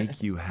 And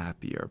make you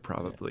happier,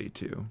 probably,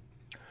 too.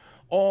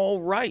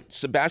 All right.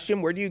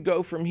 Sebastian, where do you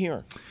go from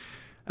here?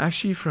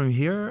 Actually, from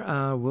here,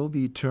 we'll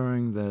be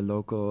touring the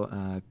local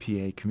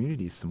PA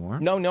communities some more.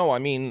 No, I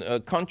mean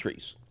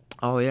countries.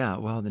 Oh, yeah.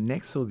 Well, the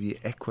next will be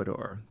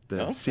Ecuador,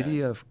 the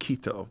city of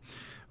Quito,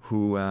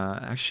 who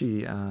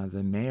actually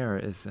the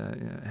mayor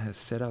has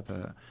set up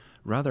a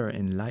rather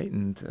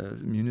enlightened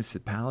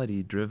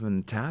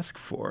municipality-driven task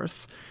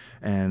force.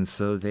 And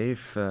so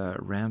they've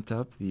ramped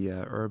up the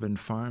urban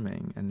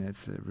farming, and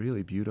it's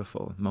really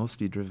beautiful,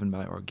 mostly driven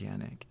by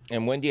organic.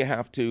 And when do you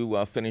have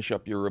to finish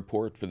up your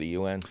report for the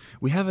UN?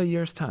 We have a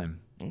year's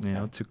time,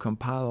 to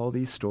compile all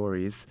these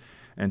stories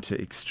and to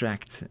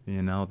extract,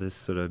 this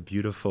sort of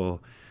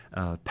beautiful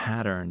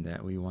pattern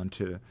that we want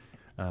to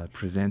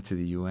present to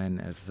the UN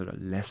as sort of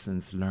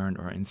lessons learned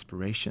or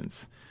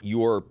inspirations.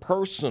 Your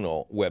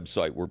personal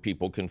website where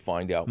people can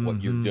find out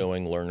what you're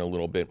doing, learn a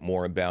little bit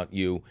more about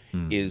you,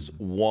 is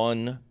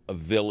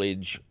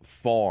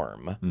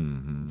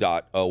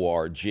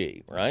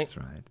onevillagefarm.org, right? That's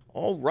right.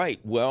 All right.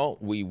 Well,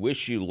 we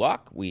wish you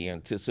luck. We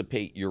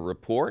anticipate your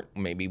report.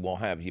 Maybe we'll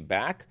have you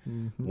back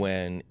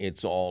when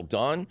it's all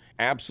done.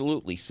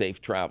 Absolutely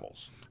safe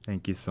travels.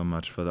 Thank you so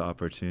much for the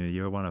opportunity.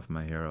 You're one of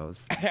my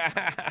heroes.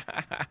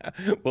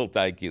 Well,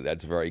 thank you.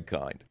 That's very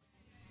kind.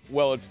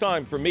 Well, it's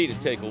time for me to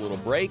take a little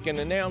break and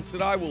announce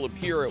that I will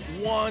appear at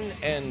 1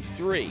 and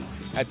 3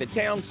 at the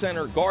Town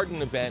Center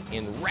Garden event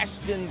in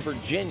Reston,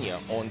 Virginia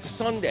on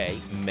Sunday,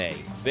 May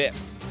 5th.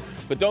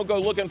 But don't go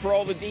looking for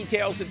all the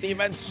details at the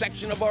events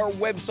section of our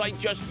website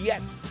just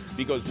yet,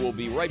 because we'll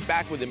be right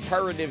back with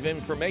imperative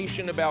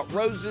information about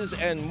roses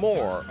and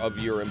more of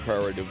your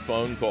imperative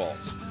phone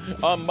calls.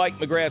 I'm Mike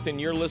McGrath,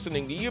 and you're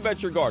listening to You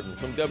Bet Your Garden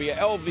from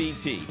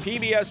WLVT,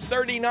 PBS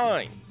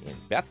 39 in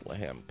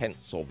Bethlehem,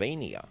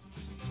 Pennsylvania.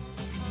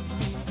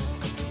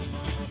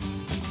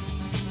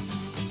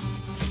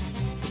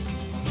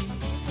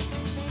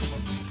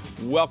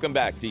 Welcome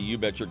back to You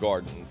Bet Your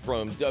Garden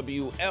from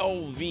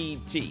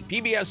WLVT,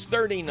 PBS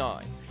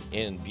 39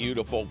 in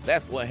beautiful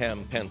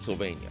Bethlehem,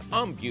 Pennsylvania.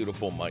 I'm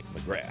beautiful Mike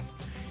McGrath.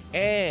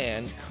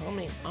 And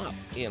coming up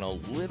in a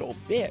little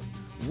bit,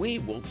 we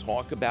will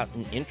talk about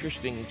an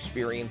interesting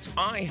experience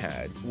I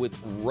had with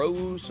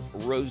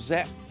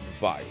rosette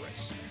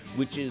virus,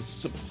 which is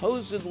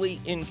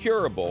supposedly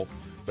incurable.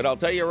 But I'll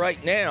tell you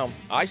right now,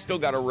 I still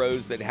got a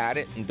rose that had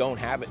it and don't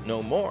have it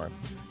no more.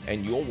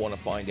 And you'll want to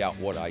find out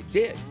what I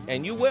did.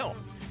 And you will,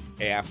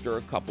 after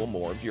a couple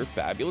more of your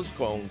fabulous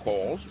phone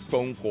calls.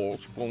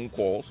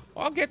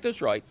 I'll get this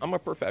right. I'm a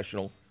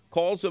professional.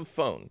 Calls of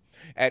phone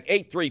at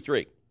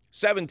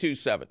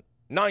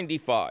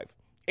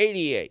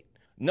 833-727-9588.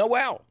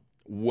 Noelle,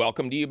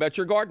 welcome to You Bet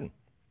Your Garden.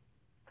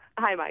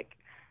 Hi, Mike.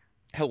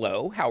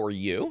 Hello, how are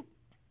you?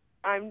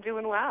 I'm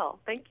doing well,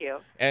 thank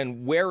you.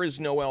 And where is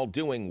Noelle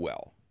doing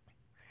well?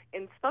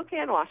 In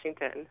Spokane,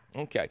 Washington.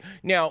 Okay.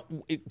 Now,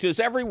 does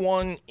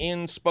everyone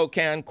in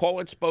Spokane call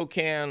it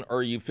Spokane, or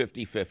are you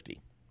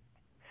 50-50?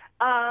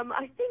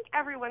 I think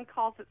everyone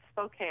calls it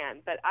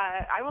Spokane, but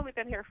I've only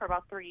been here for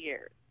about 3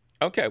 years.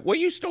 Okay, well,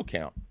 you still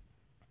count.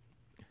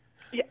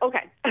 Yeah,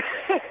 okay.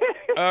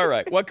 All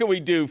right. What can we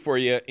do for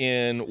you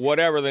in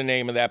whatever the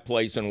name of that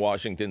place in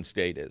Washington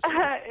State is?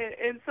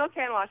 In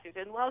Spokane,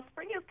 Washington. Well,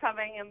 spring is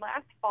coming, and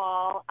last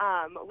fall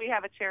we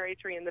have a cherry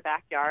tree in the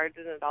backyard,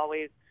 and it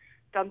always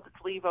dumps its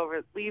leaves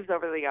over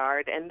the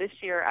yard. And this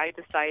year I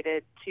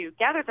decided to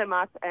gather them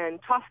up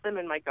and toss them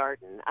in my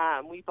garden.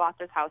 We bought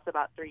this house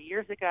about 3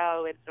 years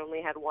ago. It's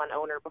only had one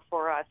owner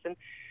before us, and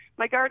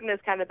my garden has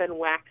kind of been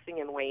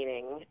waxing and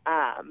waning.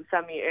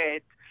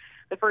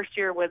 The first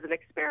year was an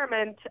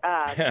experiment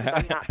because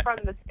I'm not from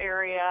this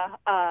area,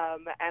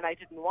 and I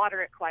didn't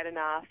water it quite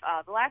enough.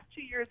 The last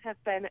 2 years have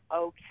been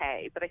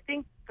okay, but I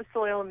think the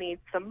soil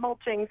needs some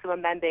mulching, some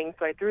amending,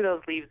 so I threw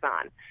those leaves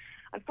on.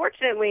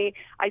 Unfortunately,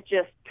 I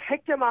just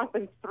picked them up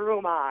and threw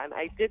them on.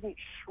 I didn't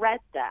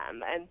shred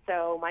them, and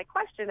so my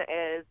question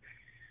is,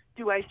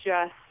 do I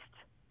just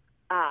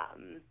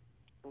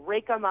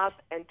rake them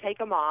up and take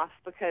them off,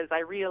 because I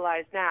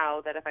realize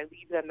now that if I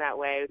leave them that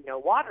way,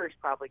 water is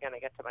probably going to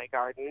get to my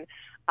garden.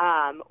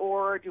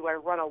 Or do I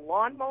run a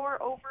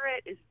lawnmower over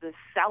it? Is this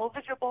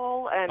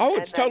salvageable?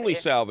 It's totally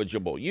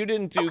salvageable. You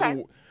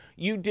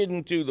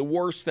didn't do the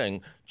worst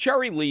thing.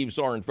 Cherry leaves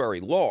aren't very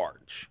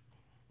large.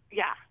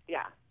 Yeah.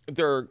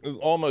 They're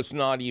almost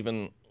not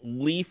even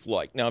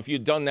leaf-like. Now, if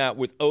you'd done that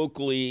with oak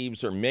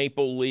leaves or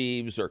maple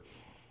leaves or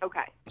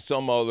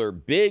some other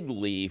big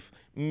leaf,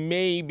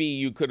 maybe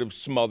you could have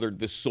smothered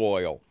the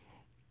soil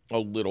a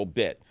little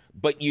bit.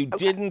 But you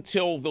didn't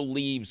till the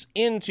leaves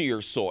into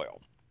your soil,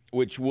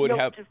 which would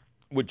have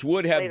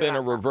been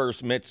a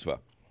reverse mitzvah.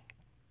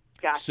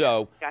 Gotcha.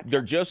 So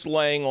they're just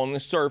laying on the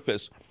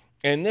surface.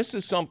 And this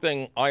is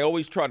something I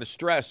always try to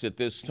stress at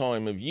this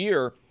time of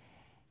year.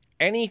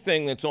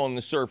 Anything that's on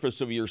the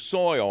surface of your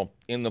soil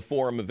in the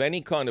form of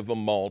any kind of a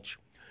mulch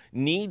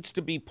needs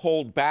to be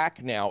pulled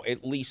back now,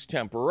 at least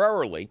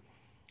temporarily,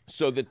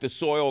 so that the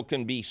soil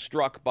can be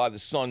struck by the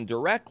sun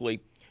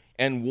directly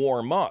and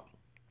warm up.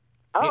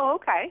 Oh,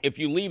 okay. If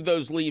you leave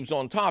those leaves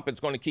on top, it's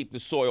going to keep the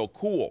soil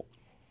cool.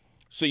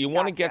 So you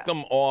want to get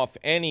them off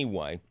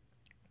anyway.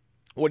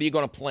 What are you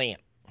going to plant?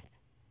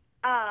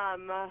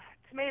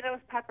 Tomatoes,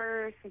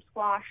 peppers, some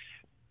squash.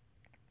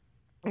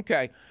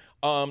 Okay.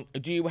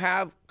 Do you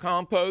have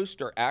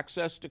compost or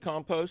access to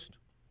compost?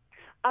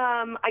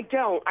 I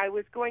don't.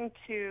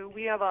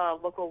 We have a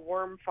local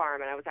worm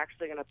farm, and I was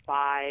actually going to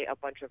buy a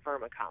bunch of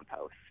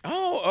vermicompost.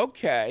 Oh,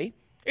 okay.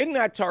 Isn't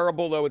that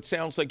terrible, though? It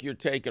sounds like you're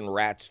taking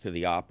rats to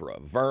the opera.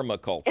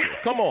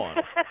 Vermiculture. Come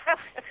on.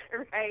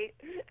 Right.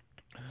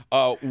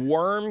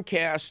 Worm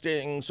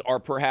castings are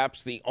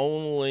perhaps the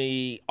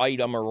only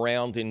item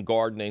around in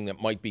gardening that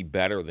might be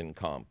better than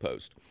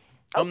compost.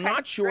 I'm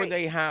not sure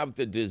they have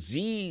the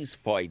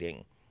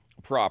disease-fighting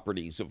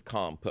properties of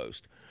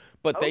compost,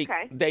 but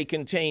they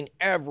contain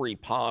every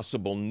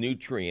possible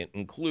nutrient,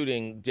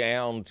 including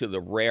down to the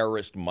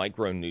rarest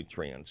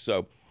micronutrients.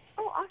 So,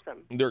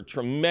 awesome. They're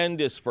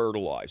tremendous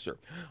fertilizer.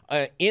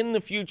 In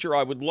the future,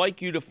 I would like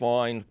you to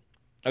find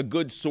a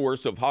good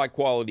source of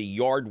high-quality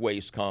yard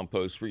waste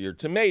compost for your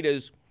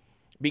tomatoes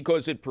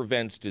because it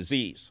prevents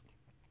disease.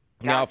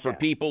 Gotcha. Now, for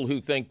people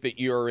who think that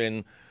you're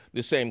in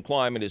the same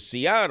climate as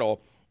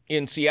Seattle,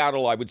 in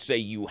Seattle, I would say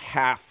you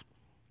have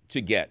to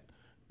get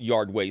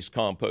yard waste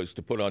compost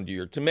to put under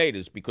your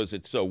tomatoes because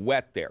it's so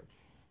wet there.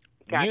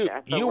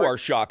 Gotcha. You are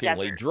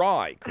shockingly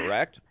dry,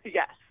 correct?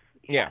 Yes.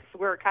 Yes,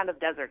 we're kind of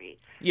deserty.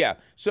 Yeah,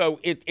 so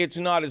it's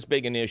not as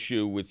big an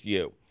issue with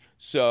you.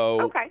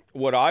 So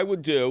what I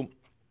would do,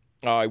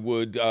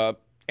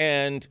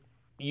 and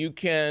you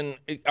can,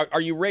 are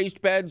you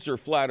raised beds or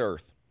flat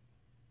earth?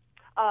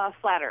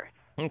 Flat earth.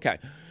 Okay.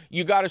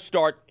 You got to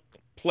start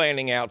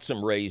planning out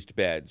some raised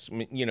beds.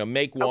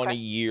 Make one a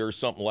year,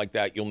 something like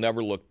that. You'll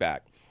never look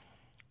back.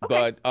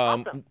 But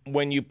awesome.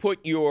 When you put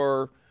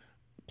your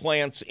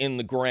plants in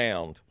the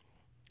ground,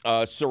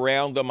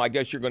 surround them. I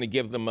guess you're going to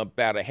give them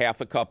about a half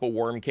a cup of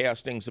worm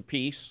castings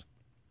apiece.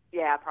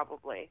 Yeah,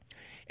 probably.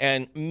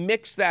 And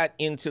mix that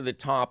into the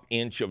top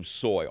inch of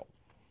soil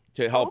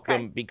to help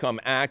them become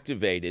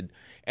activated.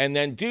 And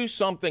then do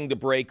something to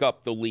break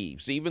up the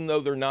leaves, even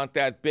though they're not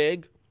that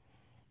big.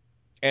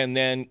 And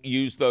then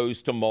use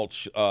those to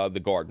mulch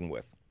the garden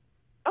with.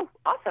 Oh,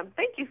 awesome.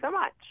 Thank you so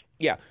much.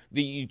 Yeah,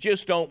 you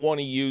just don't want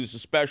to use,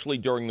 especially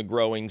during the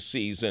growing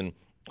season,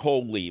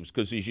 whole leaves,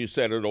 because as you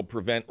said, it'll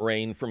prevent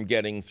rain from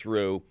getting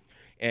through.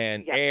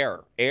 And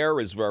air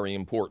is very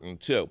important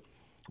too.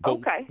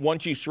 But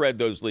once you shred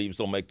those leaves,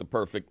 they'll make the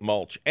perfect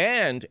mulch.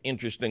 And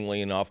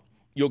interestingly enough,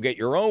 you'll get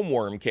your own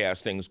worm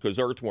castings because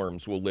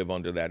earthworms will live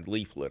under that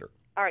leaf litter.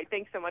 All right,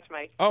 thanks so much,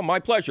 Mike. Oh, my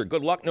pleasure.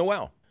 Good luck,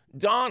 Noel.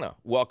 Donna,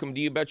 welcome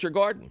to You Bet Your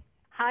Garden.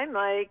 Hi,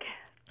 Mike.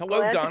 Hello,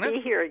 glad Donna. to be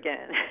here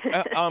again.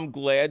 I'm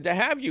glad to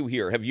have you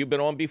here. Have you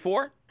been on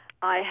before?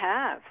 I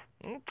have.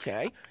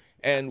 Okay.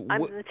 And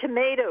I'm the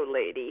tomato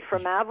lady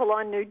from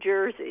Avalon, New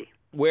Jersey.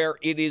 Where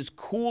it is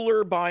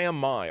cooler by a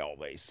mile,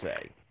 they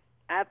say.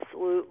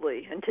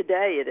 Absolutely. And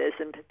today it is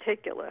in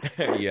particular.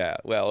 Yeah.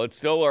 Well, it's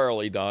still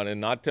early, Donna,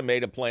 and not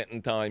tomato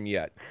planting time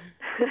yet.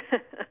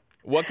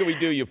 What can we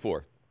do you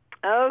for?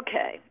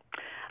 Okay.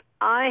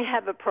 I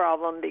have a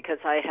problem because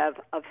I have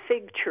a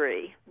fig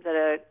tree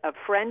that a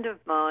friend of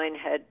mine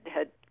had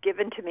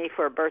given to me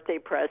for a birthday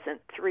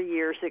present 3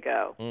 years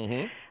ago.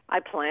 Mm-hmm.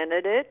 I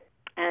planted it,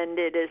 and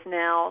it is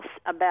now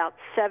about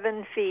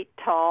 7 feet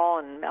tall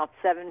and about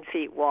 7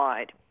 feet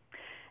wide.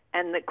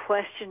 And the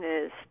question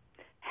is,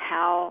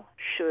 how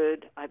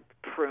should I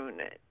prune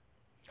it?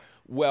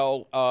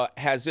 Well,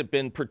 has it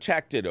been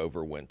protected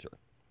over winter?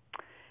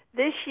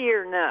 This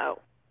year, no.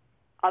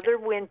 Other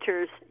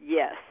winters,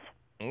 yes.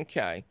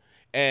 Okay.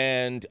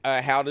 And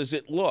how does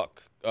it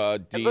look?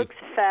 It looks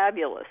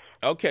fabulous.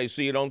 Okay,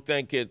 so you don't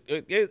think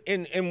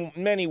in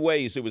many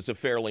ways it was a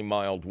fairly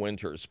mild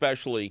winter,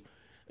 especially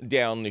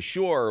down the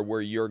shore where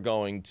you're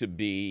going to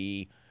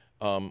be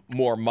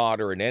more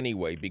moderate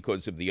anyway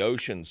because of the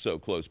ocean so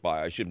close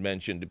by. I should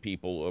mention to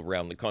people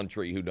around the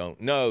country who don't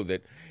know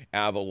that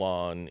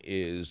Avalon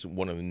is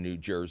one of the New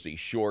Jersey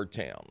shore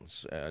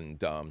towns,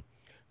 and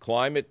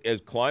Climate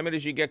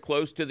as you get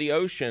close to the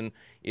ocean,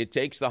 it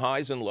takes the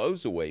highs and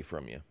lows away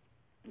from you.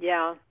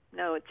 Yeah,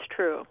 no, it's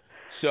true.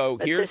 So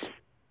But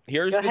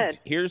here's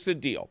the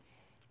deal.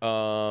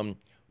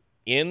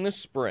 In the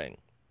spring,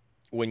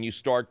 when you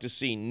start to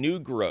see new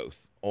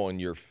growth on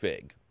your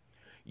fig,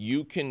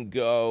 you can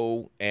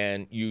go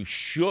and you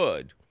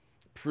should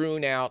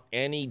prune out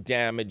any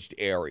damaged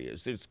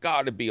areas. There's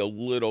got to be a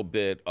little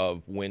bit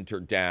of winter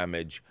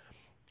damage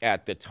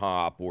at the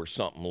top or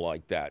something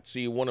like that. So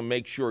you want to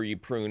make sure you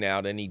prune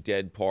out any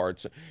dead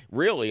parts.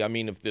 Really, I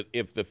mean,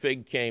 if the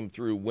fig came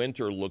through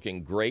winter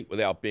looking great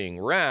without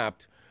being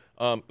wrapped,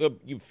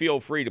 you feel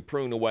free to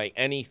prune away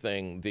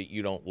anything that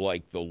you don't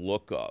like the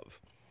look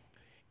of.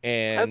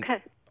 And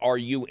Okay. Are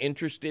you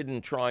interested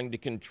in trying to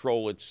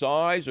control its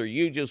size, or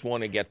you just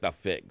want to get the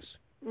figs?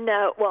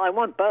 No, well, I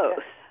want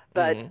both.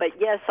 But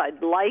yes,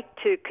 I'd like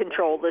to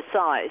control the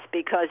size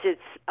because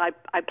I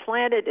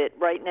planted it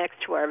right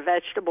next to our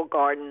vegetable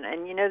garden,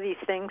 and you know these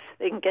things,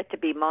 they can get to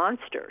be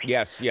monsters.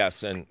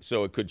 Yes, and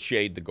so it could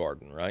shade the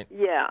garden, right?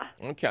 Yeah.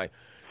 Okay.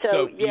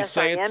 So you yes,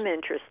 say I am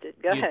interested.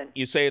 Go ahead.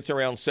 You say it's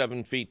around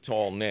 7 feet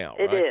tall now,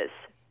 It right? is.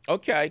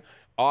 Okay.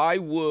 I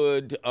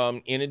would,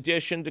 in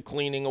addition to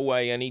cleaning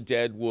away any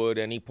dead wood,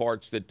 any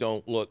parts that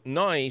don't look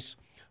nice,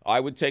 I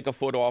would take a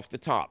foot off the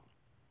top.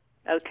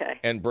 Okay.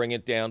 And bring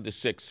it down to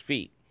 6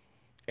 feet.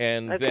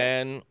 And Okay.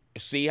 then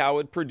see how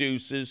it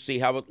produces, see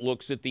how it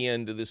looks at the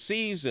end of the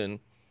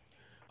season.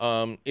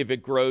 If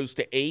it grows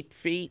to 8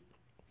 feet,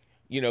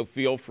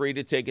 feel free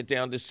to take it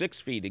down to 6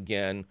 feet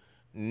again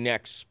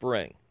next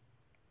spring.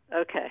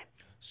 Okay.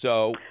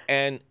 So,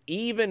 and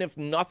even if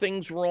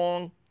nothing's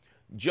wrong,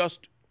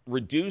 just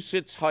reduce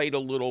its height a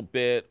little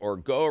bit or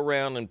go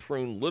around and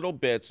prune little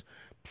bits.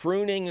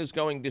 Pruning is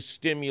going to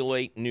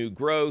stimulate new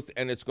growth,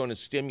 and it's going to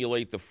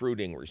stimulate the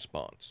fruiting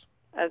response.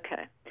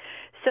 Okay.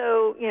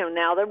 So,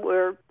 now that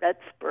we're at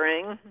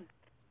spring,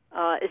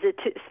 is it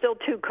still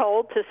too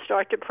cold to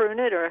start to prune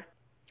it, or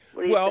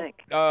what do you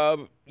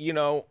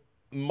think?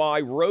 My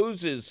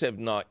roses have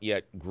not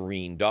yet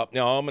greened up.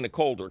 Now, I'm in a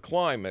colder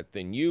climate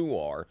than you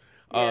are.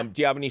 Yeah.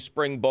 Do you have any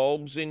spring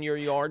bulbs in your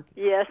yard?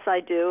 Yes, I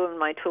do, and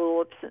my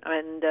tulips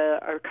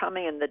are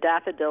coming, and the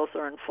daffodils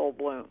are in full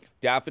bloom.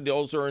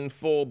 Daffodils are in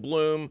full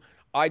bloom.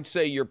 I'd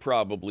say you're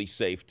probably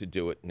safe to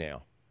do it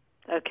now.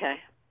 Okay.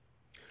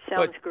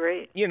 Sounds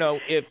great.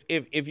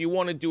 If you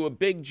want to do a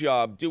big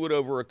job, do it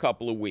over a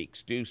couple of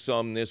weeks. Do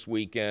some this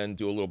weekend,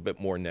 do a little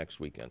bit more next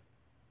weekend.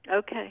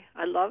 Okay,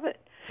 I love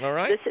it. All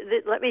right.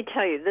 Let me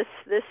tell you,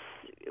 this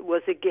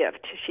was a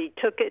gift. She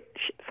took it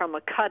from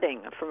a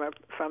cutting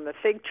from a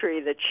fig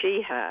tree that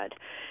she had,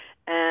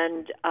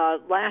 and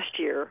last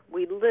year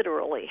we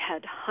literally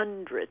had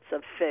hundreds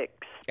of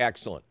figs.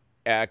 Excellent.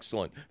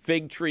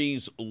 Fig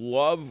trees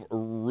love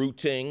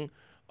rooting.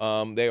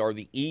 They are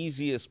the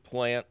easiest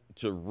plant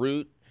to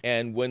root.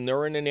 And when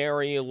they're in an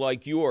area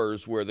like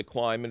yours where the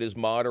climate is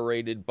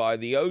moderated by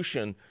the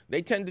ocean,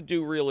 they tend to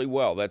do really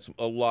well. That's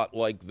a lot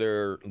like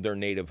their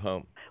native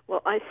home.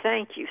 Well, I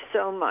thank you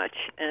so much,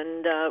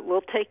 and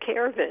we'll take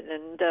care of it,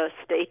 and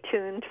stay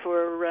tuned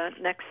for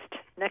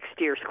next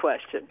year's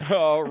question.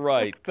 All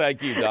right.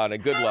 Thank you, Donna.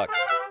 Good luck.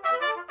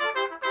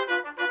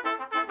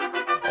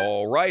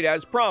 All right.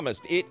 As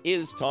promised, it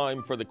is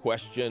time for the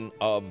question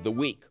of the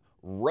week.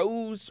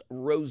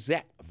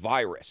 Rosette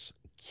virus.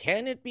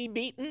 Can it be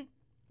beaten?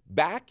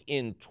 Back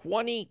in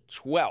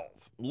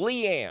 2012,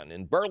 Leanne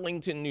in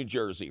Burlington, New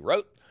Jersey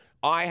wrote,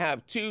 I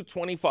have two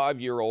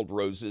 25-year-old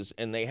roses,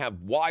 and they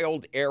have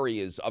wild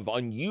areas of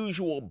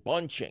unusual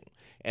bunching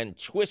and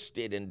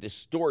twisted and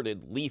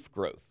distorted leaf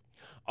growth.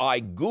 I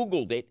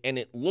Googled it, and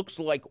it looks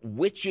like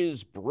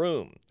witch's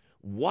broom.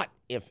 What,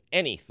 if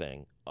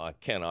anything,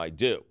 can I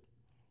do?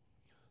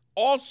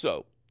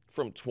 Also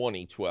from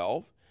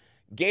 2012,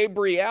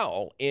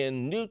 Gabrielle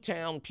in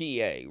Newtown,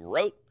 PA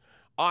wrote,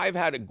 I've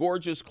had a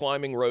gorgeous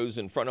climbing rose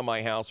in front of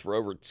my house for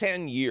over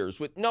 10 years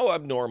with no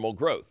abnormal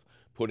growth,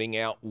 putting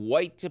out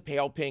white to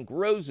pale pink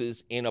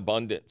roses in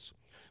abundance.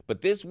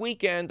 But this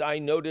weekend, I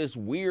noticed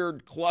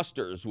weird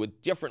clusters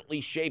with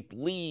differently shaped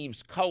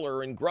leaves,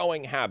 color, and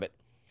growing habit.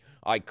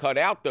 I cut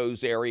out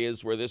those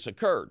areas where this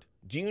occurred.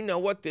 Do you know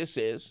what this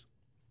is?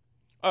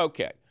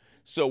 Okay,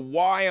 so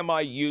why am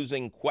I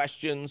using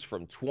questions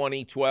from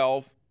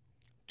 2012?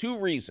 2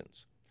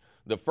 reasons.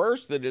 The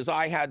first that is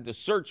I had to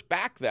search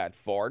back that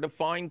far to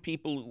find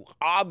people who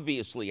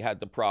obviously had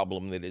the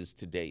problem that is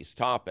today's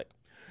topic.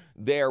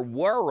 There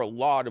were a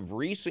lot of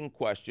recent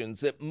questions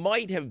that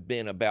might have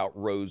been about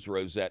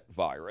rosette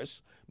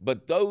virus,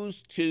 but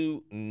those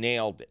 2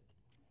 nailed it.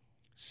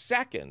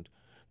 Second,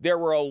 there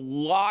were a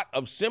lot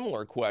of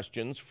similar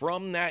questions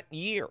from that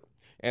year,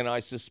 and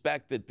I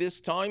suspect that this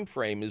time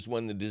frame is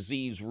when the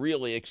disease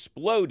really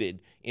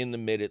exploded in the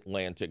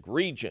mid-Atlantic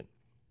region.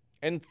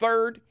 And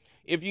third,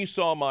 if you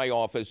saw my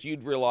office,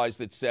 you'd realize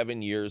that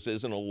 7 years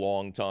isn't a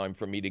long time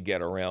for me to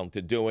get around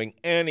to doing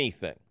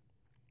anything.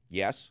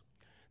 Yes,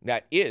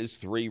 that is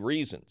 3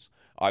 reasons.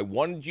 I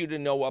wanted you to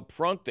know up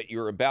front that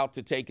you're about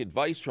to take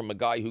advice from a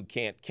guy who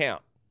can't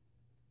count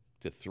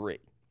to 3.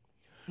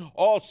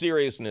 All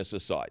seriousness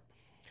aside,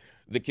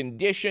 The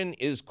condition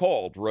is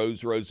called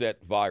rose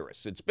rosette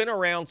virus. It's been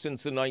around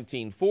since the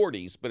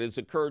 1940s, but has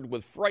occurred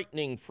with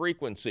frightening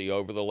frequency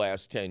over the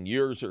last 10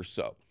 years or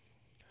so.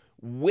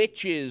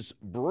 Witch's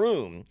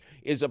broom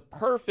is a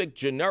perfect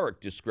generic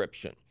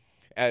description,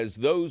 as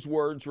those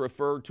words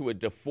refer to a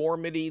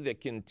deformity that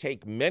can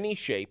take many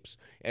shapes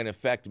and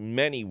affect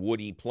many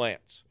woody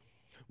plants.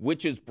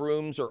 Witch's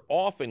brooms are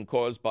often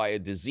caused by a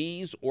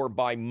disease or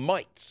by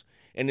mites,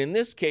 and in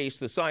this case,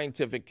 the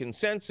scientific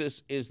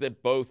consensus is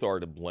that both are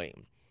to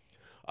blame.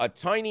 A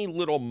tiny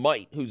little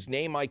mite, whose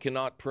name I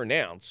cannot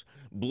pronounce,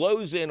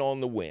 blows in on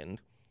the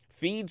wind,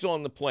 feeds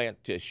on the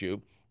plant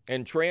tissue,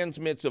 and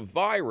transmits a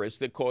virus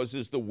that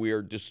causes the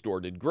weird,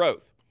 distorted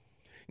growth.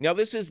 Now,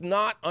 this is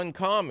not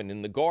uncommon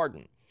in the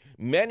garden.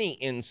 Many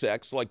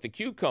insects, like the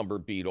cucumber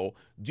beetle,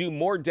 do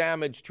more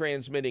damage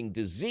transmitting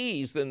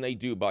disease than they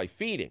do by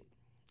feeding.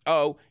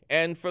 Oh,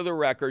 and for the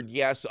record,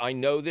 yes, I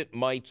know that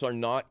mites are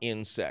not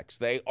insects.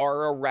 They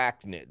are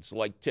arachnids,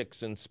 like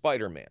ticks and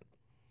Spider-Man.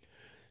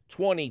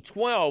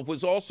 2012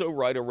 was also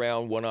right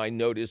around when I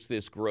noticed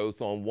this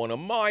growth on one of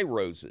my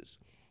roses,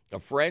 a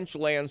French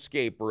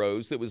landscape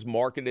rose that was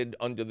marketed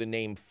under the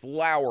name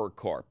Flower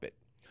Carpet.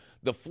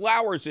 The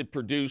flowers it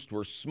produced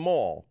were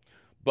small,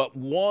 but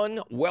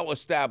one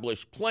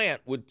well-established plant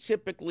would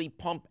typically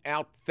pump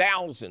out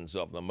thousands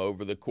of them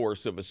over the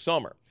course of a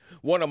summer.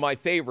 One of my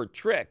favorite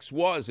tricks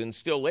was, and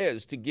still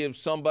is, to give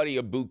somebody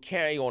a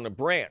bouquet on a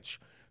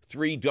branch,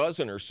 3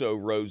 dozen or so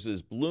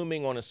roses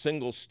blooming on a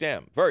single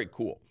stem. Very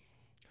cool.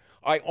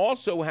 I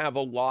also have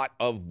a lot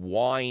of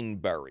wine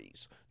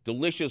berries,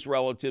 delicious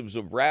relatives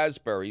of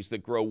raspberries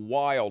that grow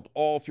wild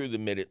all through the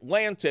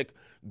mid-Atlantic,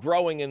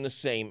 growing in the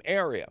same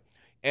area.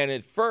 And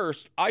at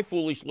first, I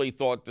foolishly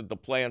thought that the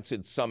plants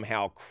had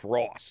somehow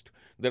crossed,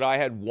 that I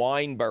had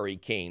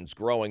wineberry canes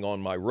growing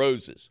on my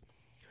roses.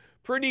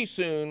 Pretty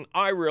soon,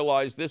 I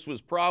realized this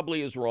was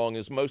probably as wrong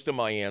as most of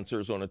my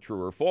answers on a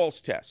true or false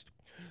test.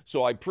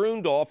 So I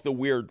pruned off the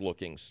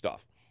weird-looking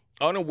stuff,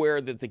 unaware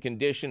that the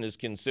condition is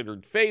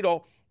considered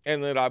fatal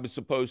and that I was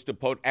supposed to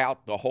put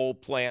out the whole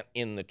plant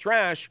in the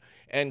trash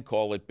and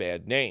call it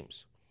bad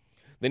names.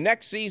 The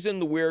next season,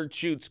 the weird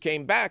shoots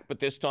came back, but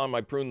this time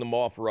I pruned them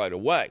off right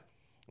away.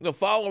 The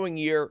following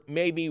year,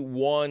 maybe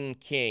one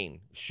cane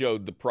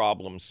showed the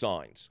problem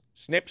signs.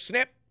 Snip,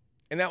 snip,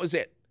 and that was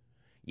it.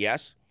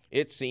 Yes,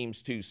 it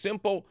seems too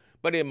simple,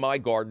 but in my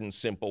garden,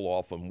 simple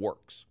often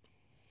works.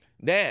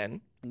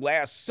 Then,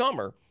 last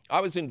summer,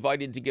 I was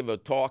invited to give a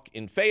talk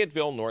in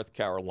Fayetteville, North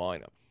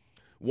Carolina.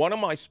 One of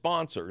my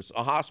sponsors,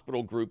 a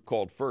hospital group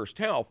called First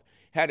Health,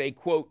 had a,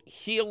 quote,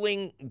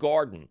 healing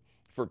garden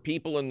for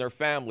people and their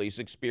families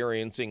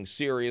experiencing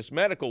serious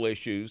medical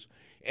issues,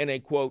 and a,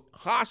 quote,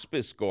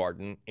 hospice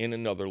garden in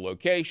another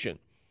location.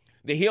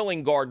 The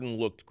healing garden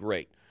looked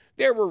great.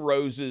 There were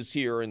roses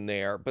here and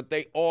there, but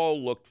they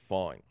all looked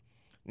fine.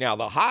 Now,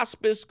 the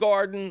hospice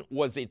garden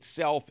was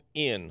itself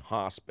in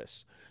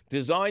hospice.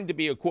 Designed to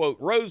be a, quote,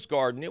 rose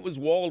garden, it was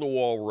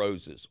wall-to-wall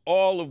roses,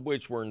 all of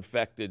which were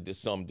infected to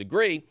some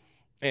degree,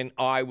 and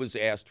I was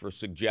asked for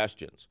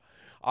suggestions.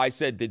 I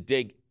said to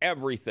dig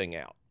everything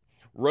out.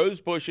 Rose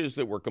bushes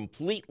that were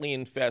completely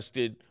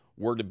infested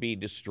were to be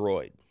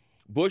destroyed.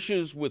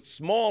 Bushes with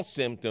small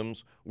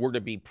symptoms were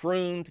to be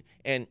pruned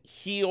and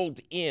healed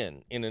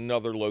in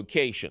another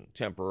location,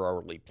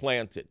 temporarily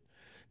planted.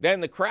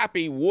 Then the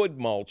crappy wood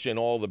mulch in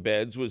all the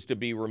beds was to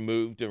be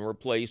removed and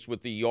replaced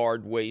with the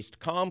yard waste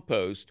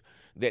compost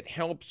that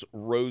helps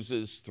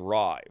roses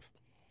thrive.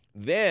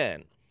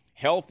 Then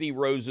healthy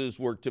roses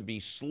were to be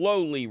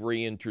slowly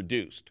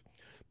reintroduced,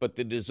 but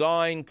the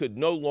design could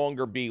no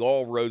longer be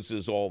all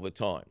roses all the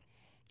time.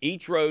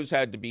 Each rose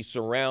had to be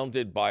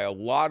surrounded by a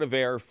lot of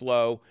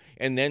airflow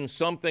and then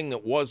something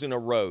that wasn't a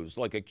rose,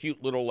 like a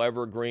cute little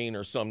evergreen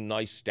or some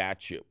nice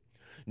statue.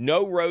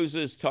 No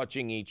roses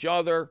touching each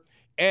other,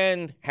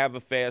 and have a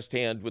fast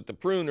hand with the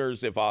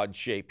pruners if odd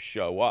shapes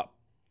show up.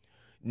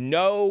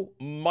 No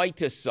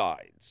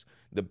miticides.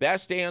 The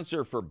best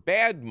answer for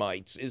bad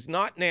mites is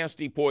not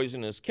nasty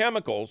poisonous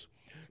chemicals,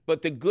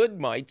 but the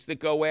good mites that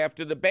go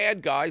after the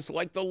bad guys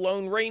like the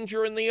Lone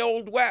Ranger in the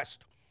Old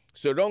West.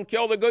 So don't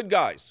kill the good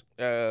guys,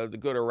 the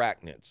good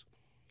arachnids.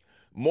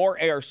 More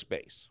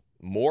airspace,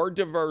 more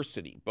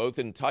diversity, both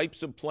in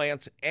types of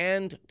plants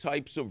and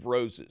types of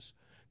roses.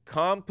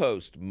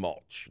 Compost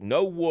mulch,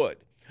 no wood.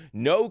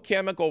 No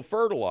chemical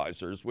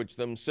fertilizers, which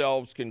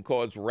themselves can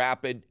cause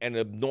rapid and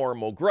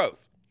abnormal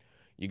growth.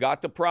 You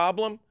got the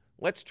problem?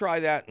 Let's try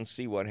that and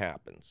see what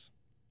happens.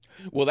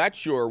 Well, that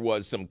sure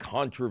was some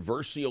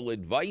controversial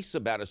advice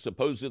about a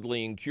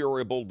supposedly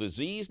incurable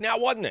disease, now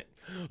wasn't it?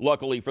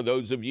 Luckily for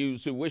those of you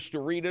who wish to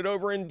read it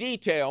over in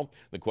detail,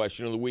 the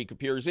question of the week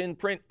appears in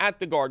print at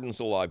the Gardens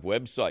Alive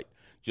website.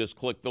 Just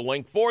click the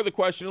link for the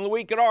question of the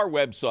week at our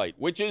website,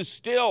 which is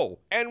still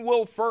and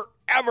will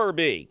forever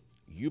be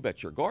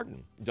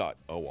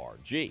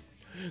youbetyourgarden.org.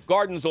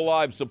 Gardens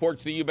Alive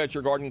supports the You Bet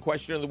Your Garden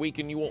question of the week,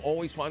 and you will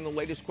always find the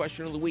latest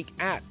question of the week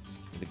at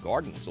the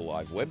Gardens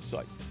Alive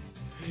website.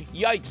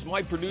 Yikes,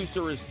 my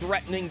producer is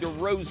threatening to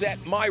rosette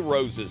my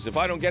roses if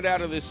I don't get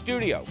out of this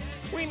studio.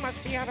 We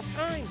must be out of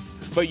time.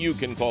 But you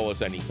can call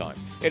us anytime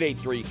at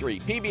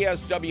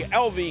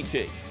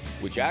 833-PBS-WLVT,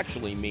 which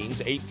actually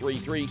means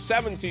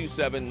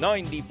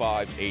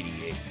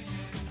 833-727-9588.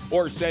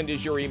 Or send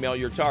us your email,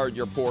 you're tired,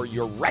 you're poor,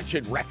 your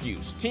wretched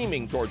refuse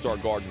teeming towards our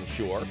garden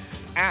shore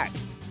at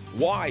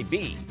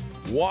ybyg@wlvt.org.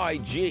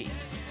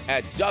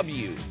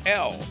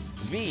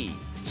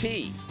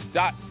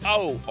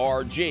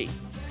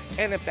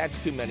 And if that's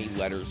too many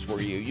letters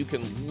for you, you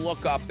can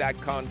look up that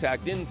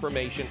contact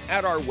information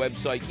at our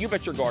website,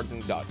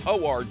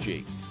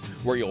 youbetyourgarden.org,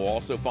 where you'll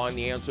also find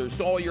the answers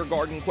to all your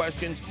garden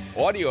questions,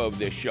 audio of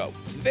this show,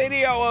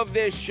 video of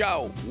this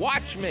show,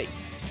 watch me,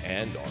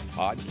 and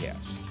our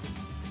podcast.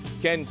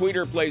 Ken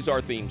Queter plays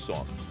our theme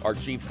song. Our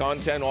chief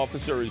content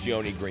officer is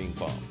Yoni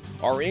Greenbaum.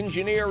 Our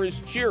engineer is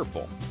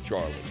cheerful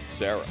Charlie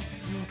Sarah.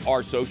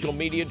 Our social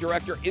media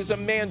director is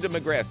Amanda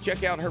McGrath.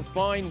 Check out her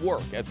fine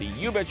work at the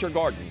You Bet Your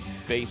Garden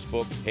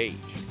Facebook page.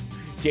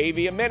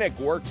 Davia Minnick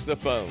works the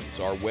phones.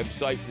 Our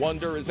website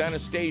wonder is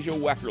Anastasia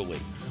Weckerly.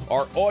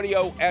 Our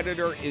audio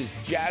editor is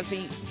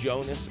Jazzy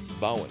Jonas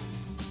Bowen.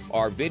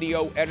 Our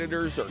video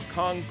editors are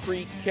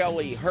Concrete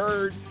Kelly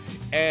Hurd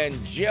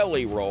and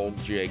Jelly Roll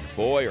Jake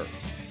Boyer.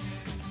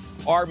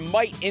 Our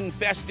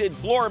mite-infested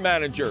floor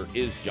manager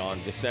is John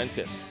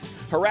DeSantis.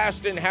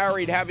 Harassed and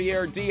harried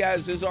Javier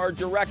Diaz is our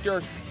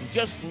director,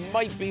 just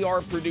might be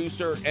our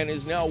producer, and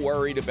is now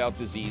worried about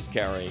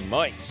disease-carrying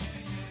mites.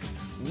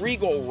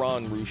 Regal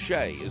Ron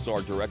Rouchet is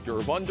our director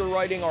of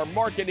underwriting. Our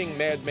marketing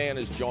madman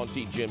is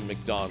Jaunty Jim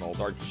McDonald.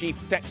 Our chief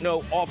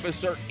techno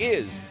officer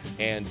is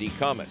Andy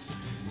Cummis.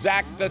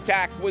 Zach the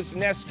Tack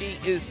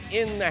Wisniewski is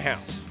in the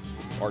house.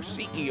 Our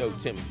CEO,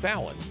 Tim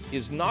Fallon,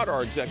 is not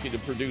our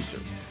executive producer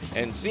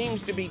and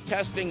seems to be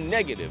testing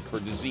negative for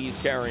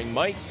disease-carrying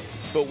mites,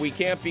 but we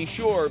can't be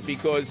sure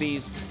because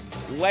he's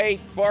late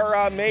for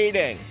a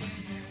meeting.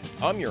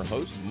 I'm your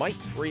host,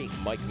 mite-free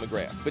Mike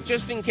McGrath. But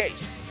just in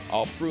case,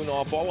 I'll prune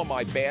off all of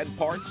my bad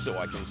parts so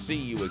I can see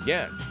you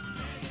again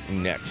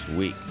next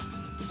week.